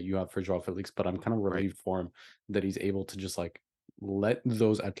of love that you have for Joao Felix, but I'm kind of relieved for him that he's able to just like let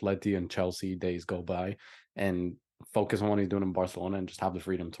those Atleti and Chelsea days go by and focus on what he's doing in Barcelona and just have the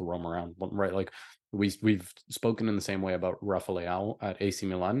freedom to roam around. Right, like we've spoken in the same way about Rafael at AC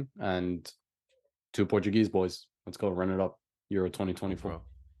Milan and two Portuguese boys. Let's go run it up. Euro 2024.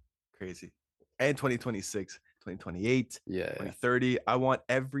 Crazy. And 2026. 2028, yeah, 2030. I want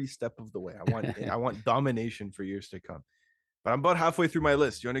every step of the way. I want domination for years to come. But I'm about halfway through my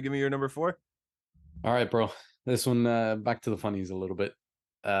list. You want to give me your number 4? All right, bro. This one back to the funnies a little bit.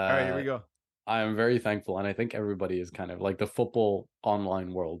 All right, here we go. I am very thankful, and I think everybody is kind of like the football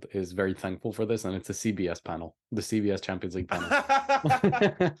online world is very thankful for this, and it's a CBS panel, the CBS Champions League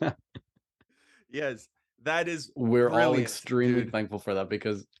panel. Yes. That is we're all extremely thankful for that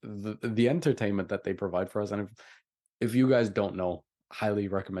because the entertainment that they provide for us, and if you guys don't know, highly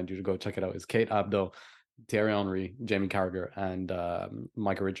recommend you to go check it out. It's Kate Abdo, Thierry Henry, Jamie Carragher, and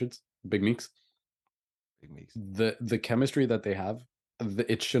Micah Richards, Big Meeks. Big Meeks. The chemistry that they have,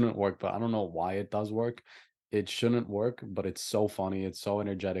 it shouldn't work, but I don't know why it does work. It shouldn't work, but it's so funny. It's so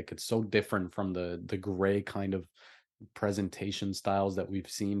energetic. It's so different from the gray kind of presentation styles that we've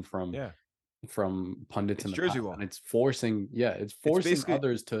seen Yeah, from pundits it's in the Jersey past, Wall. and it's forcing, yeah, it's It's forcing basically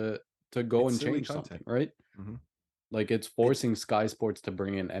others to go it's and silly change something, content. right? Hmm. Like it's It's forcing Sky Sports to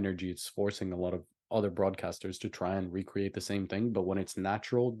bring in energy. It's forcing a lot of other broadcasters to try and recreate the same thing. But when it's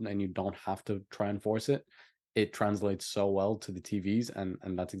natural and you don't have to try and force it, it translates so well to the TVs,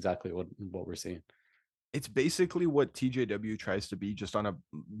 and that's exactly what we're seeing. it's basically what TJW tries to be, just on a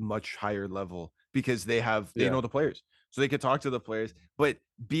much higher level, because they Yeah, know the players, so they can talk to the players. But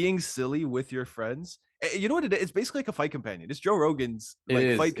being silly with your friends, you know what it is? It's basically like a fight companion. It's Joe Rogan's it like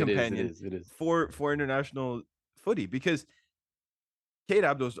is. fight It is. It companion is. It is. for international footy, because Kate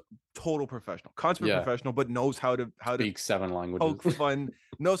Abdo's total professional, consummate Yeah, professional, but knows how to speak seven languages. poke fun,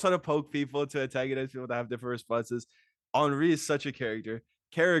 knows how to poke people, to antagonize people, to have different responses. Henri is such a character.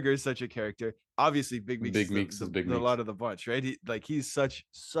 Carragher is such a character. Obviously, Big Meeks Big is Meeks is Big the Meeks. lot of the bunch, right? He's such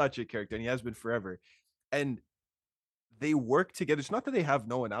a character, and he has been forever. And they work together. It's not that they have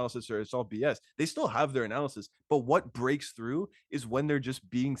no analysis or it's all BS. They still have their analysis, but what breaks through is when they're just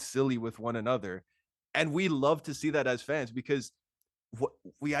being silly with one another, and we love to see that as fans, because what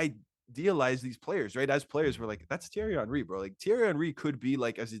we idealize these players, right? As players, we're like, that's Thierry Henry, bro. Like Thierry Henry could be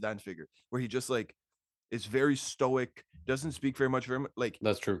like a Zidane figure, where he just like is very stoic, doesn't speak very much, like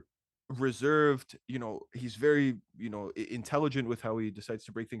That's true. reserved. He's very intelligent with how he decides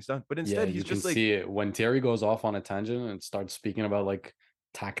to break things down. But Yeah, instead, you he's can just like, see it when Terry goes off on a tangent and starts speaking about like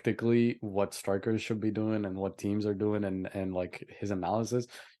tactically what strikers should be doing and what teams are doing and like his analysis.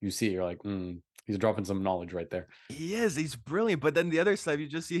 You see, it, you're like, he's dropping some knowledge right there. he's brilliant. But then the other side, you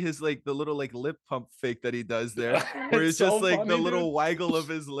just see his like the little like lip pump fake that he does there, where It's it's just so like the funny, dude. little waggle of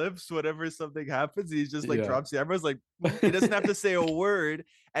his lips whenever something happens. He's just like Yeah. drops the cameras, like he doesn't have to say a word,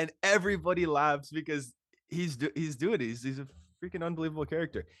 and everybody laughs because he's doing it. He's a freaking unbelievable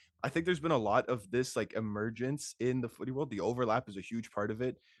character. I think there's been a lot of this like emergence in the footy world. The overlap is a huge part of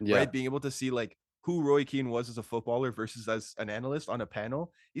it, right? Yeah. Being able to see like who Roy Keane was as a footballer versus as an analyst on a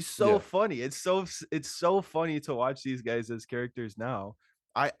panel. He's so Yeah. funny. It's so funny to watch these guys as characters now.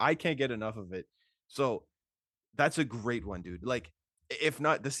 I can't get enough of it. So that's a great one, dude. Like, if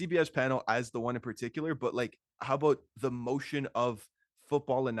not the CBS panel as the one in particular, but like, how about the motion of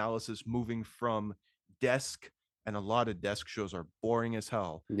football analysis moving from desk, and a lot of desk shows are boring as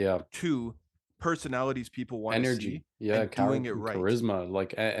hell, Yeah. to personalities people want to see Energy. Yeah, and doing it right. charisma.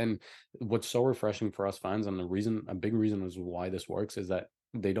 Like and what's so refreshing for us fans, and a big reason is why this works, is that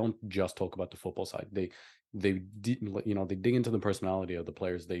they don't just talk about the football side. They dig into the personality of the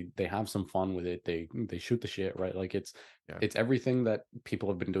players. They have some fun with it. They shoot the shit, right? Like Yeah. it's everything that people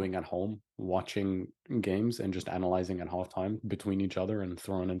have been doing at home, watching games and just analyzing at halftime between each other and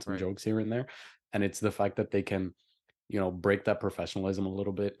throwing in some Right. jokes here and there. And it's the fact that they can break that professionalism a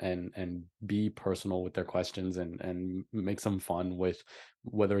little bit and be personal with their questions and make some fun with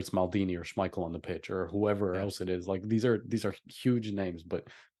whether it's Maldini or Schmeichel on the pitch or whoever Yeah. else it is. Like these are huge names, but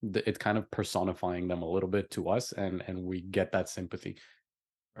it's kind of personifying them a little bit to us, and we get that sympathy.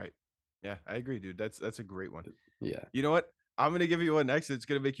 Right. Yeah, I agree, dude. That's a great one. Yeah. You know what? I'm gonna give you one next. It's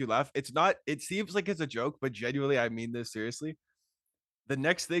gonna make you laugh. It's not. It seems like it's a joke, but genuinely, I mean this seriously. The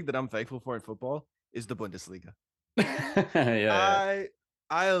next thing that I'm thankful for in football is the Bundesliga. Yeah.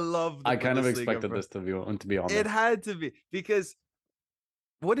 I love the I kind of Bundesliga, expected bro. this to be on It there. had to be, because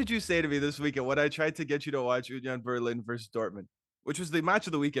what did you say to me this weekend when I tried to get you to watch Union Berlin versus Dortmund, which was the match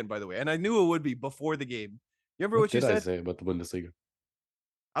of the weekend, by the way, and I knew it would be before the game. You remember What what you did I said? say about the Bundesliga?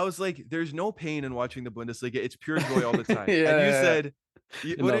 I was like, "There's no pain in watching the Bundesliga; it's pure joy all the time." And you Yeah, said,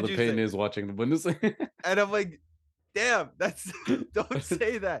 "What no, did the you pain say?" is watching the Bundesliga. And I'm like, damn, that's don't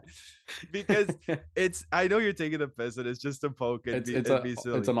say that, because it's, I know you're taking the piss and it's just a poke and it's be it's and a be it's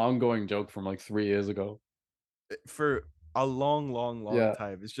silly an ongoing joke from like 3 years ago. for a long Yeah,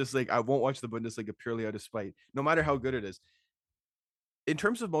 time. It's just like I won't watch the Bundesliga purely out of spite, no matter how good it is. In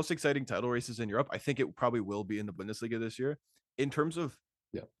terms of most exciting title races in Europe, I think it probably will be in the Bundesliga this year. In terms of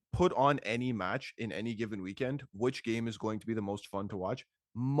yeah. put on any match in any given weekend, which game is going to be the most fun to watch?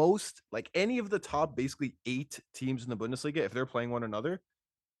 Most, like any of the top basically 8 teams in the Bundesliga, if they're playing one another,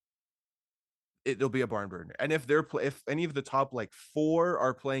 it'll be a barn burner. And if any of the top like 4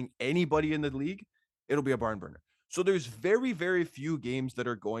 are playing anybody in the league, it'll be a barn burner. So there's very few games that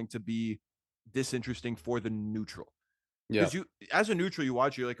are going to be disinteresting for the neutral. Yeah. Because you, as a neutral, you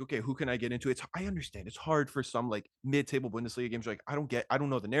watch, you're like, okay, who can I get into? I understand it's hard for some like mid-table Bundesliga games. You're like, I don't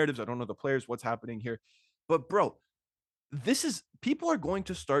know the narratives, I don't know the players, what's happening here. But bro, people are going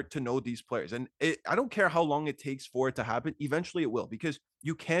to start to know these players, and I don't care how long it takes for it to happen. Eventually, it will, because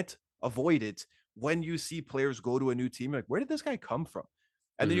you can't avoid it when you see players go to a new team. Like, where did this guy come from?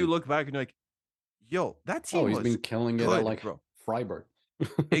 And then you look back and you're like, yo, that Oh, team he's was been killing it at good, like bro. Freiburg.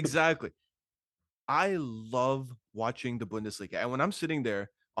 Exactly. I love watching the Bundesliga. And when I'm sitting there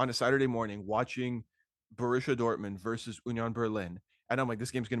on a Saturday morning watching Borussia Dortmund versus Union Berlin, and I'm like, this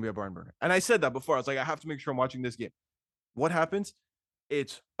game's going to be a barn burner. And I said that before. I was like, I have to make sure I'm watching this game. What happens?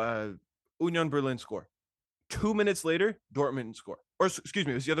 It's Union Berlin score. 2 minutes later, Dortmund score. Or excuse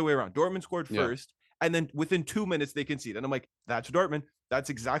me, it was the other way around. Dortmund scored first, and then within 2 minutes they concede. And I'm like, that's Dortmund. That's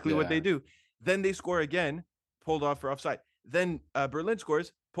exactly what they do. Then they score again, pulled off for offside. Then Berlin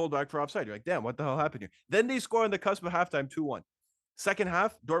scores, pulled back for offside. You're like, damn, what the hell happened here? Then they score on the cusp of halftime, 2-1. Second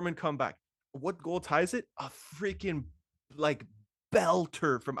half, Dortmund come back. What goal ties it? A freaking like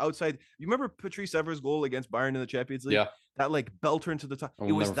belter from outside. You remember Patrice Evra's goal against Bayern in the Champions League? Yeah. That like belter into the top. I'll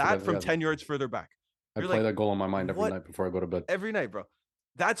It was never that forget from that. 10 yards further back. I You're play like, that goal on my mind every what? night before I go to bed. Every night, bro.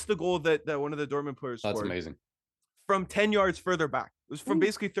 That's the goal that one of the Dortmund players That's scored amazing. from 10 yards further back. It was from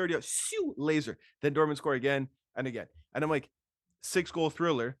basically 30 yards. Shoo, laser. Then Dortmund score again and again. And I'm like, 6-goal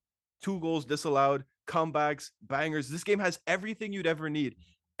thriller, 2 goals disallowed, comebacks, bangers. This game has everything you'd ever need.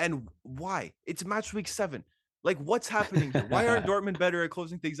 And why? It's match week 7. Like, what's happening here? Why aren't Dortmund better at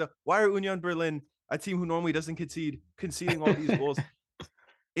closing things up? Why are Union Berlin, a team who normally doesn't concede, conceding all these goals?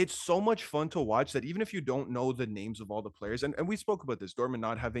 It's so much fun to watch that even if you don't know the names of all the players, and we spoke about this, Dortmund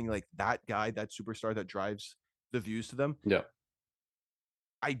not having like that guy, that superstar that drives the views to them. Yeah.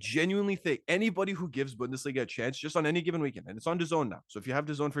 I genuinely think anybody who gives Bundesliga a chance just on any given weekend, and it's on DAZN now. So if you have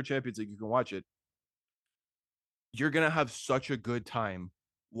DAZN for Champions League, you can watch it. You're going to have such a good time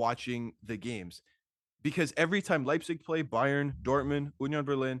watching the games, because every time Leipzig play, Bayern, Dortmund, Union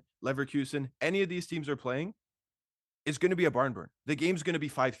Berlin, Leverkusen, any of these teams are playing, it's going to be a barn burn. The game's going to be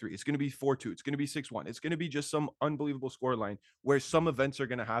 5-3. It's going to be 4-2. It's going to be 6-1. It's going to be just some unbelievable scoreline where some events are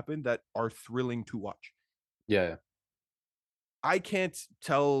going to happen that are thrilling to watch. Yeah. I can't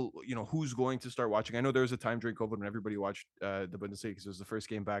tell, who's going to start watching. I know there was a time during COVID when everybody watched the Bundesliga because it was the first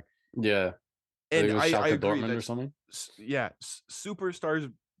game back. Yeah. And I agree Dortmund that, or something. Yeah,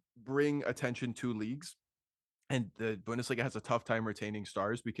 superstars bring attention to leagues, and the Bundesliga has a tough time retaining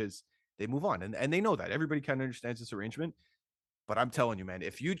stars because they move on, and they know that. Everybody kind of understands this arrangement. But I'm telling you, man,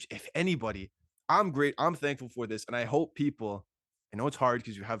 if anybody, I'm thankful for this, and I hope people. I know it's hard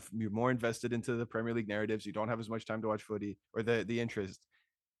because you're more invested into the Premier League narratives. You don't have as much time to watch footy or the interest.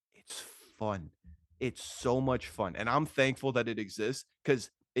 It's fun. It's so much fun, and I'm thankful that it exists, because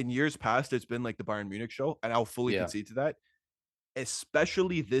in years past it's been like the Bayern Munich show, and I'll fully concede to that.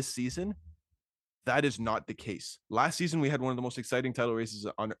 Especially this season, that is not the case. Last season we had one of the most exciting title races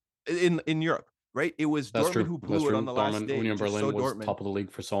in Europe. Right, it was Dortmund who blew it on the last day. Union Berlin was Dortmund. Top of the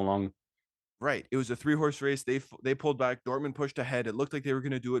league for so long. Right, it was a 3-horse race. They pulled back. Dortmund pushed ahead. It looked like they were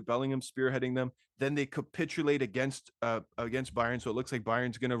going to do it. Bellingham spearheading them. Then they capitulate against Bayern, so it looks like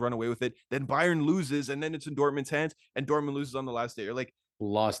Bayern's going to run away with it. Then Bayern loses, and then it's in Dortmund's hands, and Dortmund loses on the last day. You're like,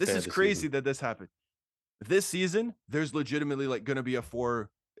 this is crazy that this happened. This season, there's legitimately like going to be a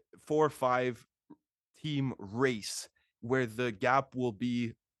 4-5 team race where the gap will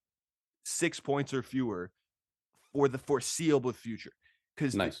be 6 points or fewer for the foreseeable future,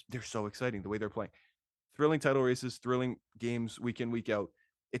 because they're so exciting the way they're playing. Thrilling title races, thrilling games week in, week out.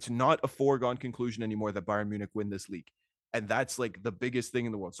 It's not a foregone conclusion anymore that Bayern Munich win this league. And that's like the biggest thing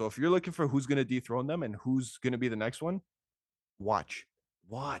in the world. So if you're looking for who's going to dethrone them and who's going to be the next one, watch,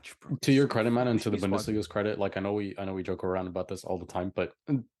 bro. To your credit, man, and to the Bundesliga's credit, like I know we joke around about this all the time, but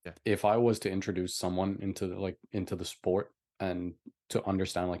if I was to introduce someone into the sport and to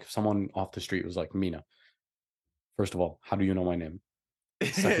understand, like if someone off the street was like, Mina, first of all, how do you know my name?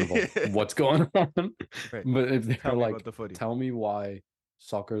 Second of all, what's going on? Right. But if they're like, tell me why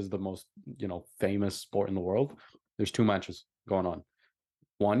soccer is the most, famous sport in the world, there's 2 matches going on.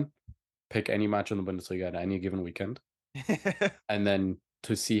 One, pick any match in the Bundesliga at any given weekend. And then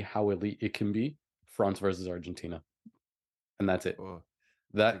to see how elite it can be, France versus Argentina. And that's it. Oh,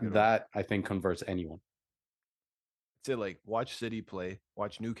 that I think converts anyone. Say like watch City play,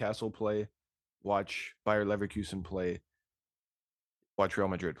 watch Newcastle play, watch Bayer Leverkusen play, watch Real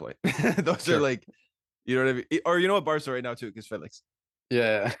Madrid play. Those are like, you know what I mean? Or you know what, Barca right now too, because Felix.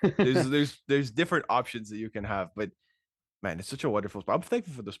 Yeah. there's different options that you can have, but Man, it's such a wonderful sport. I'm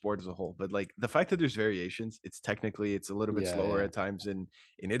thankful for the sport as a whole, but like the fact that there's variations, it's a little bit Yeah, slower yeah. at times in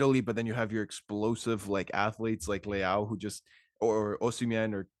Italy, but then you have your explosive like athletes like Leao who just or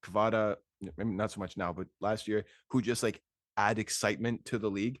Osimhen or Kvara, maybe not so much now, but last year who just like add excitement to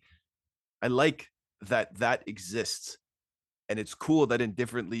the league. I like that exists, and it's cool that in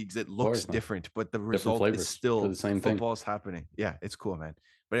different leagues it Of looks course, man. different, but the Different result is flavors for the still same thing. football's happening. Yeah, it's cool, man.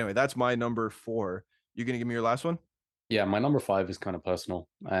 But anyway, that's my number 4. You gonna give me your last one? Yeah, my number 5 is kind of personal,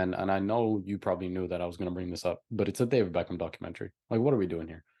 and I know you probably knew that I was going to bring this up, but it's a David Beckham documentary. Like, what are we doing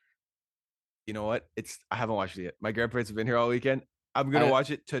here? You know what? It's I haven't watched it yet. My grandparents have been here all weekend. I'm gonna I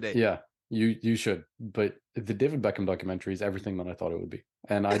watch it today. Yeah, you should. But the David Beckham documentary is everything that I thought it would be.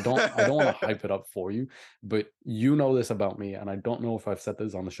 And I don't want to hype it up for you, but you know this about me, and I don't know if I've said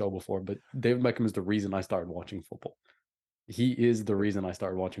this on the show before, but David Beckham is the reason I started watching football. He is the reason I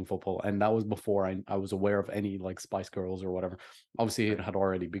started watching football, and that was before I was aware of any like Spice Girls or whatever. Obviously, it Right. had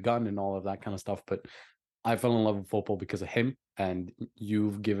already begun and all of that kind of stuff, but I fell in love with football because of him, and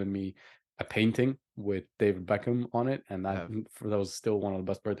you've given me a painting with David Beckham on it, and I that have. that was still one of the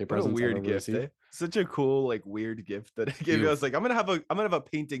best birthday What a presents I've weird ever gift, received. eh? Such a cool, like weird gift that I gave you. I was Beautiful, like, I'm gonna have a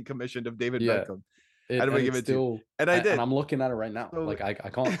painting commissioned of David yeah. Beckham. It And I'm gonna and give it's it to you. still And I and did. I'm looking at it right now. So Like I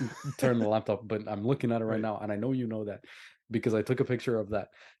can't turn the laptop, but I'm looking at it right right. now, and I know you know that because I took a picture of that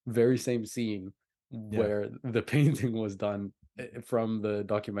very same scene Yeah. where the painting was done from the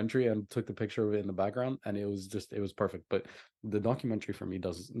documentary and took the picture of it in the background, and it was perfect. But the documentary for me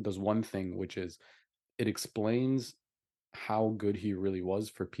does one thing, which is it explains how good he really was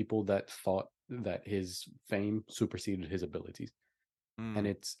for people that thought that his fame superseded his abilities. And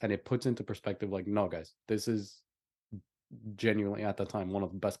Mm, it puts into perspective like, no guys, this is genuinely at that time one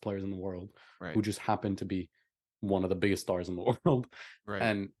of the best players in the world right. who just happened to be one of the biggest stars in the world. Right.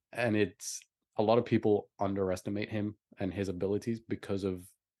 And it's a lot of people underestimate him and his abilities because of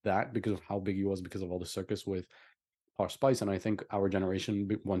that, because of how big he was, because of all the circus with Posh Spice. And I think our generation,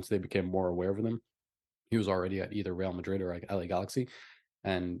 once they became more aware of him, he was already at either Real Madrid or like LA Galaxy,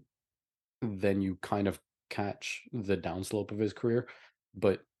 and then you kind of catch the downslope of his career.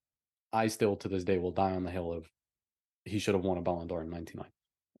 But I still to this day will die on the hill of he should have won a Ballon d'Or in '99,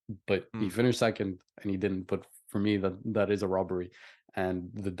 but he Mm. finished second and he didn't. But for me, that is a robbery, and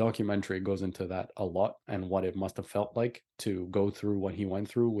the documentary goes into that a lot and what it must have felt like to go through what he went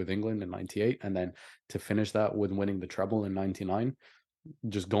through with England in '98, and then to finish that with winning the treble in '99.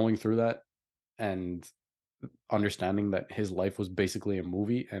 Just going through that and understanding that his life was basically a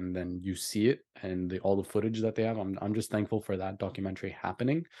movie, and then you see it and all the footage that they have. I'm just thankful for that documentary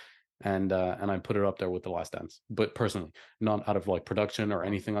happening, and I put it up there with The Last Dance. But personally, not out of like production or Well,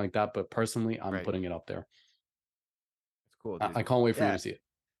 anything like that, but personally, I'm right. putting it up there. It's cool, I, dude. I can't wait for you Yeah. to see it.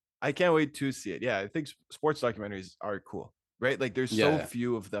 I can't wait to see it. Yeah, I think sports documentaries are cool, right? Like there's so Yeah,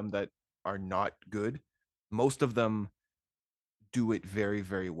 few of them that are not good. Most of them do it very,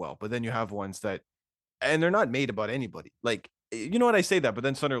 very well. But then you have ones that and they're not made about anybody. Like you know what I say that, but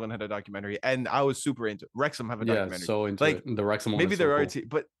then Sunderland had a documentary and I was super into it. Wrexham have a yeah, documentary. so into it. Like The Wrexham one maybe is so there are cool.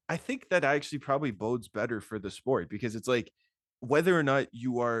 but I think that actually probably bodes better for the sport because it's like whether or not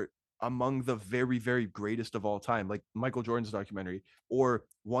you are among the very, very greatest of all time, like Michael Jordan's documentary, or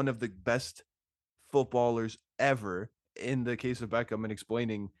one of the best footballers ever in the case of Beckham and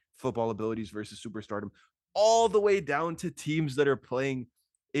explaining football abilities versus superstardom, all the way down to teams that are playing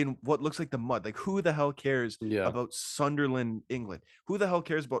in what looks like the mud. Like, who the hell cares Yeah, about Sunderland, England? Who the hell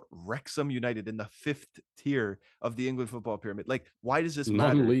cares about Wrexham United in the 5th tier of the England football pyramid? Like, why does this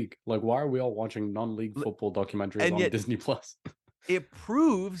matter? non-league. Like, why are we all watching non-league football documentaries And on yet, Disney Plus? it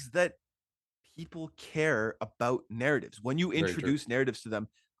proves that people care about narratives. When you Very true. introduce narratives to them,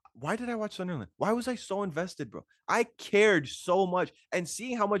 why did I watch Sunderland? Why was I so invested, bro? I cared so much, and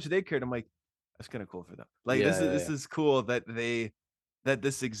seeing how much they cared, I'm like, that's kind of cool for them. Like Yeah, yeah, this yeah. is cool that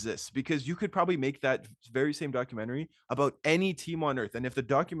this exists because you could probably make that very same documentary about any team on earth, and if the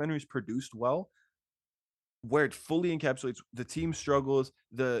documentary is produced well, where it fully encapsulates the team struggles,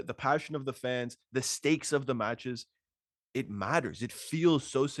 the passion of the fans, the stakes of the matches, it matters. It feels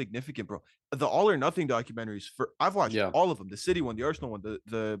so significant, bro. The All or Nothing documentaries for I've watched Yeah, all of them. The City one, the Arsenal one,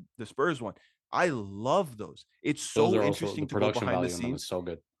 the Spurs one. I love those. It's those so are also the interesting to go production behind the value in them scenes, is so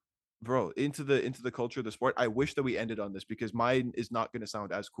good. bro, into the culture of the sport. I wish that we ended on this because mine is not going to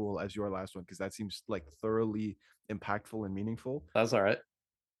sound as cool as your last one because that seems like thoroughly impactful and meaningful. That's all right.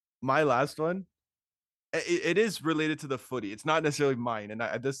 My last one, it is related to the footy. It's not necessarily mine, and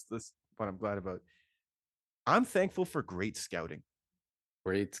this what I'm glad about. I'm thankful for great scouting,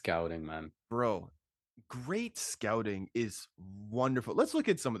 Great scouting, man. bro. Great scouting is wonderful. Let's look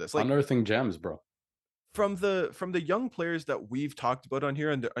at some of this. Like Unearthing gems, bro. from the young players that we've talked about on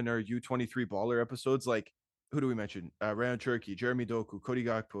here in our U23 baller episodes, like who do we mention? Ryan Cherky, Jeremy Doku, Cody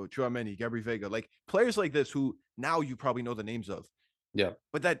Gakpo, Chouameni, Gabri Vega, like players like this who now you probably know the names of. Yeah.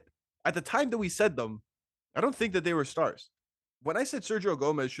 But that at the time that we said them, I don't think that they were stars. When I said Sergio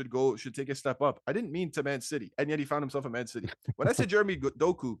Gomez should take a step up, I didn't mean to Man City, and yet he found himself at Man City. When I said Jeremy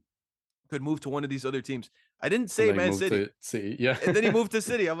Doku could move to one of these other teams, I didn't say Man City. City. Yeah. And then he moved to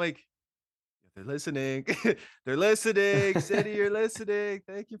City. I'm like, they're listening. They're listening. City, you're listening.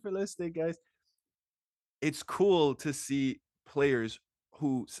 Thank you for listening, guys. It's cool to see players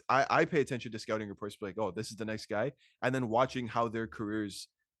who I pay attention to scouting reports, like, oh, this is the next guy, and then watching how their careers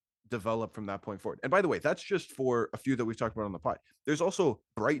develop from that point forward. And by the way, that's just for a few that we've talked about on the pod. There's also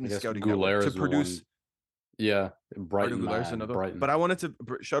Brighton scouting network to produce. Yeah, Brighton, Brighton. But I wanted to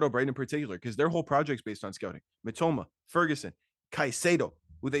shout out Brighton in particular because their whole project's based on scouting. Mitoma, Ferguson, Caicedo,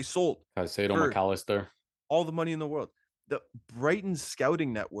 who they sold. Caicedo, McAllister. All the money in the world. The Brighton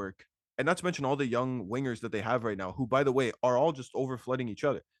scouting network, and not to mention all the young wingers that they have right now, who, by the way, are all just over flooding each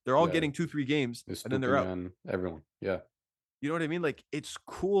other. They're all getting 2-3 games, and then they're out. Everyone, yeah. You know what I mean? Like, it's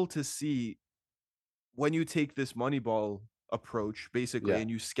cool to see when you take this Moneyball approach, basically, and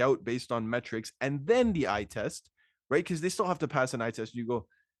you scout based on metrics and then the eye test, right? Because they still have to pass an eye test. You go,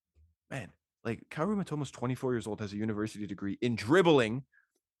 man, like Kaoru Mitoma's 24 years old, has a university degree in dribbling.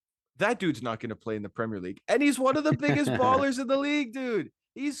 That dude's not going to play in the Premier League. And he's one of the biggest ballers in the league, dude.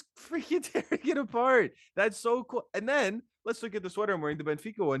 He's freaking tearing it apart. That's so cool. And then let's look at the sweater I'm wearing, the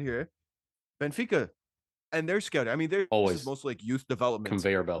Benfica one here. Benfica and they're scouting. I mean, they're always mostly like youth development.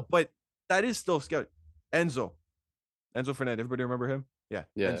 Conveyor belt. But that is still scouting. Enzo Fernandez. Everybody remember him? Yeah.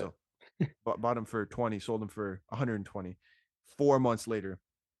 Enzo. Bought him for 20, sold him for 120. 4 months later,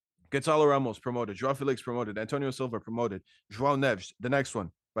 Gonzalo Ramos promoted. Joao Felix promoted. Antonio Silva promoted. Joao Neves, the next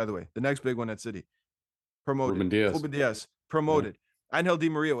one, by the way, the next big one at City, promoted. Ruben Diaz promoted. Angel Di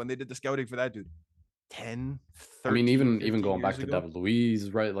Maria, when they did the scouting for that dude, 10, 13, I mean, even going back to David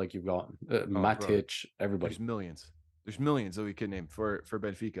Luiz, right? Like you've got Matic, everybody. There's millions that we could name for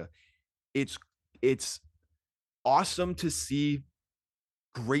Benfica. It's awesome to see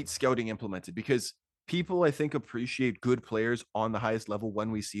great scouting implemented because people, I think, appreciate good players on the highest level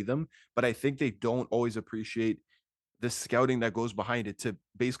when we see them, but I think they don't always appreciate the scouting that goes behind it to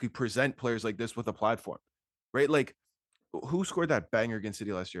basically present players like this with a platform, right? Like, who scored that banger against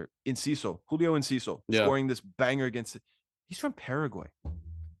City last year? Julio Enciso, scoring this banger against. He's from Paraguay.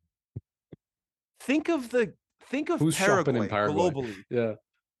 Think of Who's Paraguay, Paraguay globally,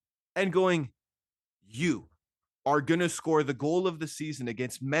 and going, you are gonna score the goal of the season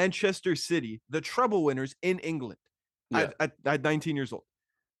against Manchester City, the treble winners in England, at 19 years old.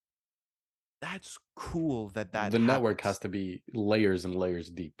 That's cool that the happens. Network has to be layers and layers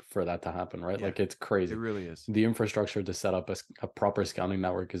deep for that to happen, right? Like it's crazy. It really is. The infrastructure to set up a proper scouting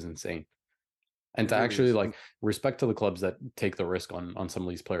network is insane. And to actually like respect to the clubs that take the risk on some of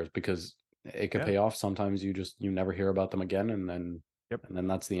these players, because it could pay off. Sometimes you never hear about them again, and then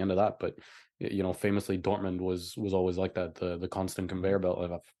that's the end of that. But famously Dortmund was always like that, the constant conveyor belt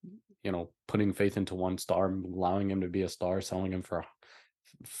of putting faith into one star, allowing him to be a star, selling him for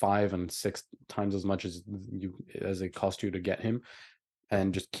 5 and 6 times as much as it cost you to get him,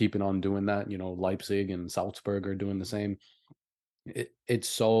 and just keeping on doing that. Leipzig and Salzburg are doing the same. It's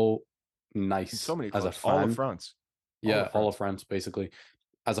so nice. So many clubs, as a fan. All of France. All of France, basically.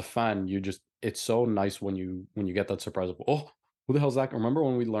 As a fan, it's so nice when you get that surprise of, oh, who the hell's that? Remember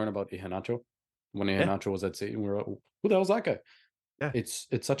when we learned about Iheanacho? When Iheanacho was at City, we were like, who the hell's that guy? Yeah. It's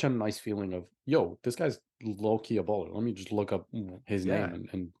such a nice feeling of, yo, this guy's low-key a baller. Let me just look up his name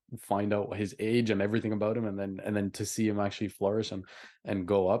and find out his age and everything about him, and then to see him actually flourish and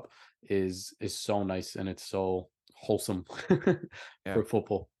go up is so nice, and it's so wholesome for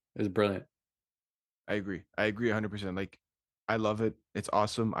football. It's brilliant. I agree 100%. Like, I love it. It's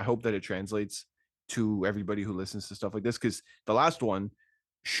awesome. I hope that it translates to everybody who listens to stuff like this, because the last one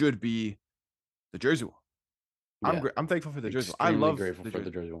should be the jersey wall. I'm thankful for the jersey. I love grateful for the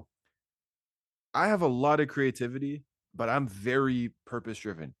jersey wall. I have a lot of creativity, but I'm very purpose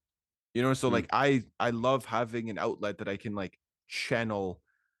driven. So like I love having an outlet that I can like channel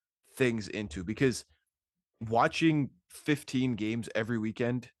things into, because watching 15 games every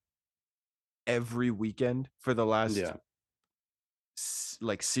weekend for the last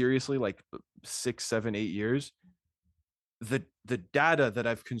like seriously like 6, 7, 8 years, the data that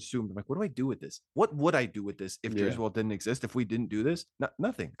I've consumed, I'm like, what do I do with this? What would I do with this if Jersey Wall didn't exist? If we didn't do this,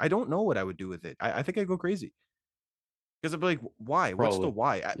 nothing. I don't know what I would do with it. I think I'd go crazy, because I'd be like, why? Probably. What's the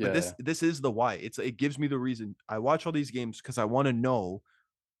why? But this is the why. It gives me the reason. I watch all these games because I want to know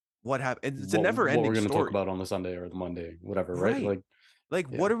what happened. It's a never ending what we're going to talk story. about on the Sunday or the Monday, whatever, right? Like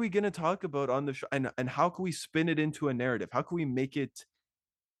yeah. What are we going to talk about on the show, and how can we spin it into a narrative? How can we make it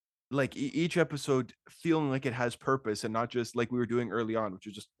like each episode feeling like it has purpose, and not just like we were doing early on, which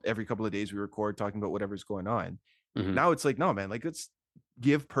is just every couple of days we record talking about whatever's going on. Now it's like, no, man, like let's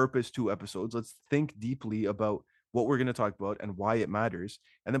give purpose to episodes. Let's think deeply about what we're going to talk about and why it matters,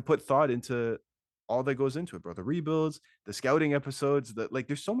 and then put thought into all that goes into it, bro. The rebuilds, the scouting episodes, that like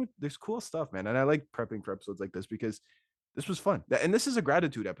there's cool stuff, man. And I like prepping for episodes like this because this was fun. And this is a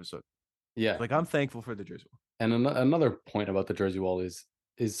gratitude episode. Yeah. Like I'm thankful for the Jersey Wall. And another point about the Jersey Wall is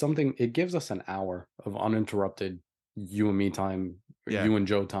something, it gives us an hour of uninterrupted you and me time, you and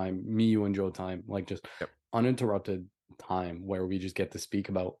Joe time, me, you and Joe time, like just uninterrupted time where we just get to speak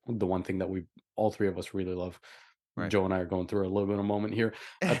about the one thing that we all three of us really love. Right. Joe and I are going through a little bit of a moment here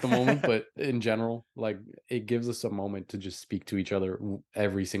at the moment, but in general, like it gives us a moment to just speak to each other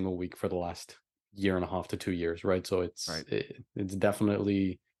every single week for the last year and a half to 2 years, right? So it's it's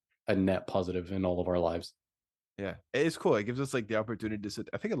definitely a net positive in all of our lives. Yeah, it's cool. It gives us like the opportunity to sit.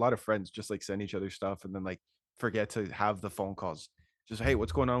 I think a lot of friends just like send each other stuff and then like forget to have the phone calls. Just, hey,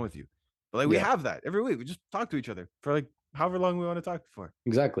 what's going on with you? But like we have that every week. We just talk to each other for like however long we want to talk for.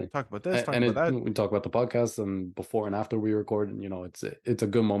 Exactly. Talk about this, talk about that. We talk about the podcast, and before and after we record, and it's a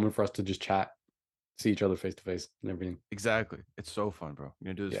good moment for us to just chat, see each other face to face and everything. Exactly. It's so fun, bro.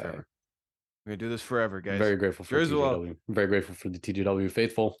 We're gonna do this forever. We're gonna do this forever, guys. Very grateful for TJW. Very grateful for the TJW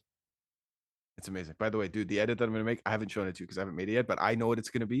faithful. It's amazing. By the way, dude, the edit that I'm gonna make, I haven't shown it to you because I haven't made it yet, but I know what it's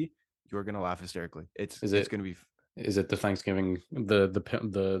gonna be. You're gonna laugh hysterically. It's gonna be. Is it the Thanksgiving,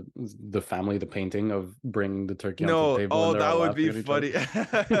 the family, the painting of bringing the turkey onto the table? Oh, that would be funny.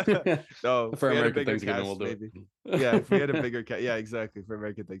 No, for American Thanksgiving, we'll do it. Maybe. Yeah, if we had a bigger cat, yeah, exactly. For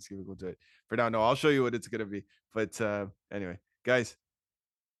American Thanksgiving, we'll do it. For now, no, I'll show you what it's gonna be. But anyway, guys,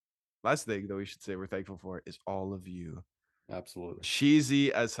 last thing that we should say we're thankful for is all of you. Absolutely.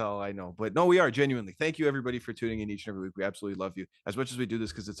 Cheesy as hell, I know, but no, we are genuinely. Thank you, everybody, for tuning in each and every week. We absolutely love you as much as we do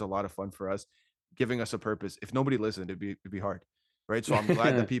this because it's a lot of fun for us, giving us a purpose. If nobody listened, it'd be hard, right? So I'm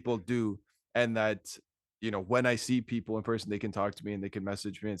glad that people do, and that when I see people in person, they can talk to me and they can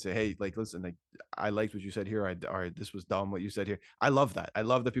message me and say, hey, like, listen, like I liked what you said here. This was dumb what you said here. I love that. I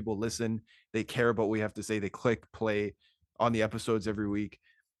love that people listen. They care about what we have to say. They click play on the episodes every week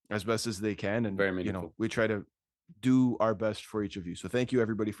as best as they can, and very meaningful. We try to do our best for each of you. So thank you,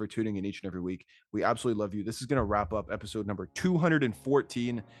 everybody, for tuning in each and every week. We absolutely love you. This is going to wrap up episode number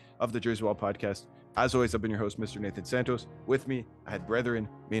 214 of the Jersey Wall podcast. As always, I've been your host, Mr. Nathan Santos. With me, I had brethren.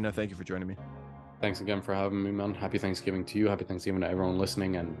 Mina, thank you for joining me. Thanks again for having me, man. Happy Thanksgiving to you. Happy Thanksgiving to everyone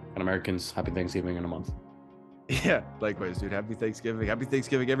listening, and Americans, happy Thanksgiving in a month. Yeah, likewise, dude. Happy Thanksgiving. Happy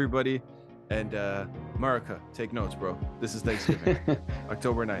Thanksgiving, everybody. And America, take notes, bro. This is Thanksgiving.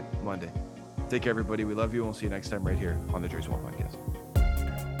 October 9th, Monday. Take care, everybody. We love you, and we'll see you next time right here on the Jersey Wall podcast.